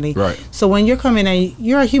differently. Right. So when you're coming in,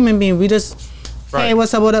 you're a human being. We just, hey,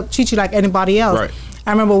 what's up, what up, treat you like anybody else. Right.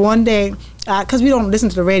 I remember one day, because we don't listen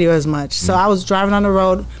to the radio as much, so I was driving on the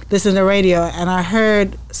road, listening to the radio, and I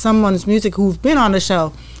heard someone's music who've been on the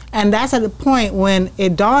show. And that's at the point when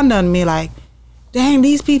it dawned on me, like, dang,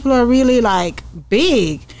 these people are really, like,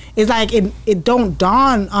 big. It's like it don't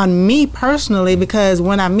dawn on me personally, because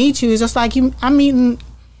when I meet you, it's just like I'm meeting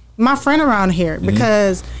my friend around here,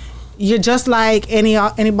 because you're just like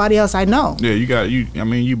anybody else I know. Yeah,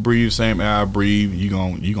 you breathe the same air I breathe. You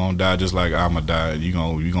gonna die just like I'ma die. You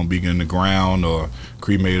gonna be in the ground or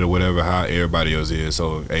cremated or whatever, how everybody else is.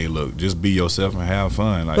 So hey, look, just be yourself and have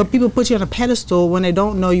fun. Like, but people put you on a pedestal when they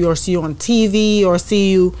don't know you, or see you on TV, or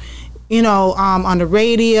see you, on the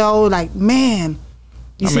radio. Like, man,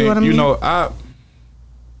 you see what I mean?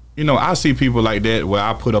 I see people like that where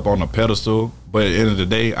I put up on a pedestal, but at the end of the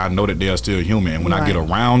day, I know that they are still human. And when I get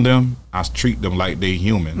around them, I treat them like they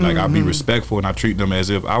human. Like, I be respectful, and I treat them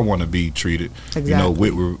as if I want to be treated,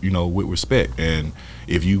 with respect. And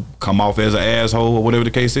if you come off as an asshole or whatever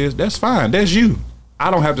the case is, that's fine. That's you.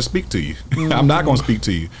 I don't have to speak to you. I'm not going to speak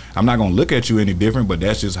to you. I'm not going to look at you any different, but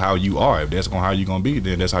that's just how you are. If that's how you're going to be,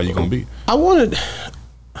 then that's how you're going to be.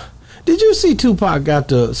 Did you see Tupac got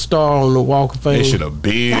the star on the Walk of Fame? They should have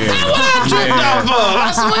been. I tripped off of.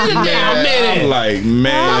 I swear to damn minute. I'm like,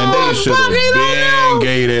 man, they should have been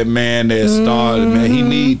gave that man that star. Man, he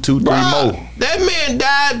need 2-3 more. That man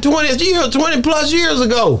died 20 plus years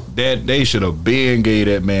ago. That they should have been gave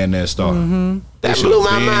that man that star. That blew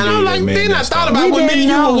my mind. I was like, then I thought about when me and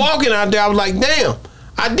you were walking out there. I was like, damn.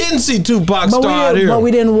 I didn't see Tupac star here. But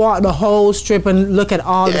we didn't walk the whole strip and look at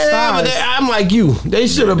all the stars. But I'm like you. They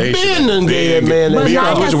should have been and gave that man that. Be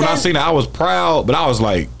honest with you, when I seen it, I was proud, but I was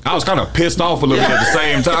kind of pissed off a little bit at the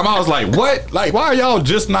same time. I was like, what? Like, why are y'all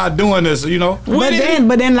just not doing this, you know? But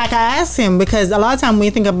then, like, I asked him, because a lot of time when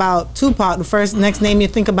you think about Tupac, the next name you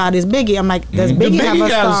think about is Biggie. I'm like, does Biggie have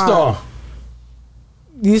a star?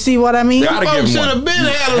 You see what I mean? Tupac should have been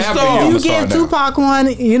had a star. You give Tupac one,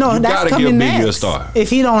 that's coming next. A star.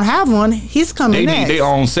 If he don't have one, he's coming next. They need their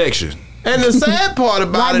own section. And the sad part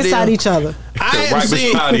about it is beside each other.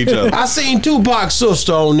 I seen Tupac's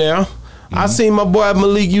sister on there. I seen my boy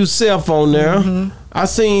Malik Yousef on there. I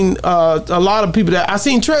seen a lot of people I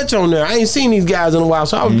seen Tretch on there. I ain't seen these guys in a while,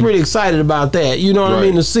 so I was pretty excited about that. You know what I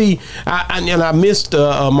mean? To see, and I missed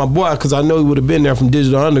my boy, because I know he would have been there from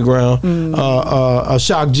Digital Underground.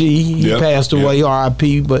 Shock G, he passed away,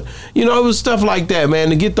 R.I.P. But you know, it was stuff like that, man.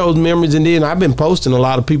 To get those memories, and then I've been posting a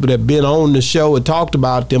lot of people that been on the show and talked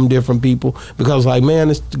about them different people, because like, man,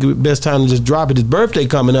 it's the best time to just drop it. His birthday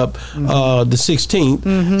coming up the 16th,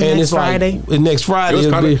 and next it's Friday. Like next Friday.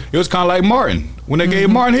 It was kind of like Martin. When they gave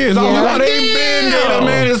Martin his, I was like, they been there,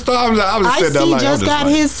 man. It's time. Ice-T just got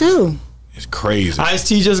his too. It's crazy.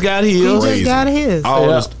 Ice-T just got his. He just got his. I don't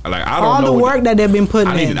know all the work that they've been putting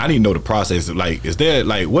in. I need to know the process. Like, is there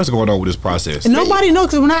what's going on with this process? And nobody knows,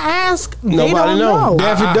 because when I ask, they don't know.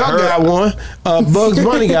 Daffy Duck got one. Bugs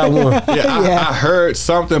Bunny got one. I heard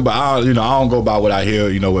something, but I don't go by what I hear.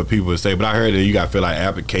 You know what people say, but I heard that you got to fill out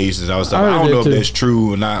applications. I don't know if that's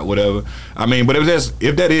true or not. Whatever. I mean, but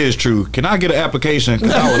if that is true, can I get an application?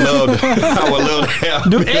 Because I would love to have.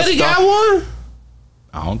 Do Eddie got one?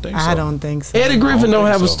 I don't think so. I don't think so. Eddie Griffin don't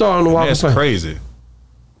have a star on the Walk of Fame. That's crazy.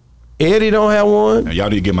 Eddie don't have one. Y'all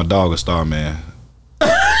need to get my dog a star, man.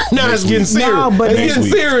 No, it's getting serious. No, but it's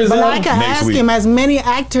getting serious. But like I asked him, as many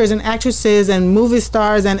actors and actresses and movie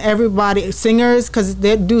stars and everybody, singers, because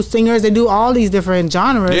they do all these different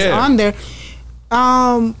genres on there.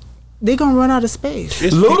 They're gonna run out of space.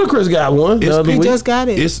 Ludacris got one. He just got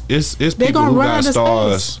it. It's people who got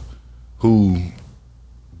stars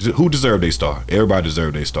who deserve their star. Everybody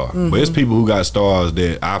deserve their star. But it's people who got stars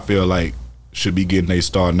that I feel like should be getting their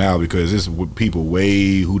star now, because it's people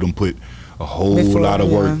who done put a whole lot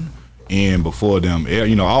of work in before them.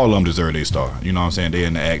 You know, all of them deserve their star. You know what I'm saying? They're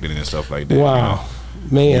in the acting and stuff like that. Wow. You know?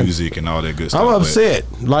 Man, music and all that good stuff. I'm upset,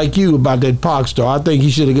 like you, about that Pac star. I think he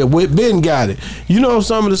should have got it. You know,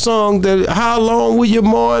 some of the songs that How Long Will You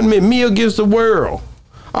Mourn Me, Me Against the World,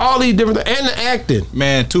 all these different things, and the acting.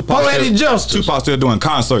 Man, Tupac still doing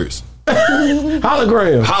concerts.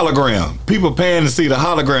 Hologram. People paying to see the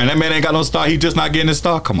hologram. That man ain't got no star. He just not getting his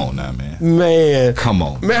star. Come on now, man. Man, come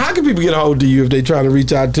on. Man, how can people get a hold of you if they trying to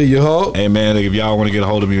reach out to you, Hulk? Hey, man, if y'all want to get a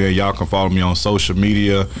hold of me, man, y'all can follow me on social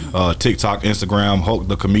media, TikTok, Instagram, Hulk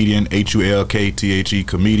the Comedian, HULKTHE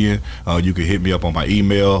Comedian. You can hit me up on my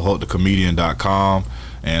email, hulkthecomedian.com.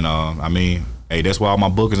 And I mean, hey, that's where all my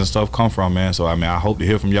bookings and stuff come from, man. So I mean, I hope to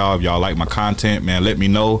hear from y'all. If y'all like my content, man, let me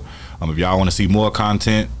know. If y'all want to see more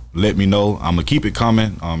content, let me know. I'm gonna keep it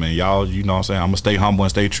coming. And y'all, you know what I'm saying, I'm gonna stay humble and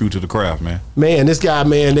stay true to the craft, man. Man, this guy,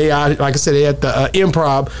 man, they are, like I said, they at the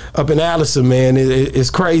Improv up in Allison, man. It's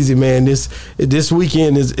crazy, man. This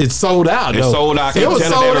weekend it's sold out. It's sold out. It was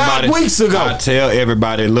sold out weeks ago. I tell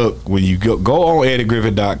everybody, look, when you go on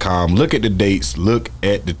EddieGriffin.com, look at the dates, look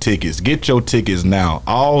at the tickets. Get your tickets now.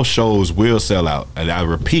 All shows will sell out. And I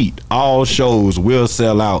repeat, all shows will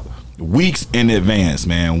sell out weeks in advance,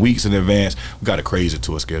 man. Weeks in advance. We got a crazy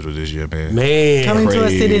tour schedule this year, man. Coming to a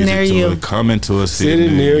city near you. Coming to a city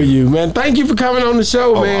near you, man. Thank you for coming on the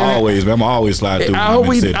show, man. Always, man. I'm always slide through. I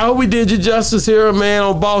hope we did you justice here, man.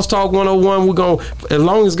 On Boss Talk 101, we're gonna, as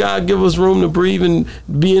long as God give us room to breathe and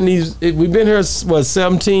be in these. We've been here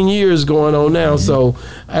 17 years going on now. So,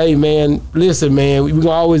 hey, man, listen, man. We're gonna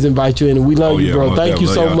always invite you in, and we love you, bro. Thank you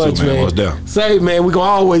so much, man. Say, man, we're gonna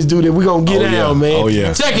always do that. We're gonna get out, man. Oh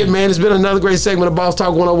yeah. Check it, man. It's been another great segment of Boss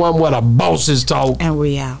Talk 101, where the bosses talk. And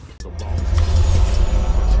we out.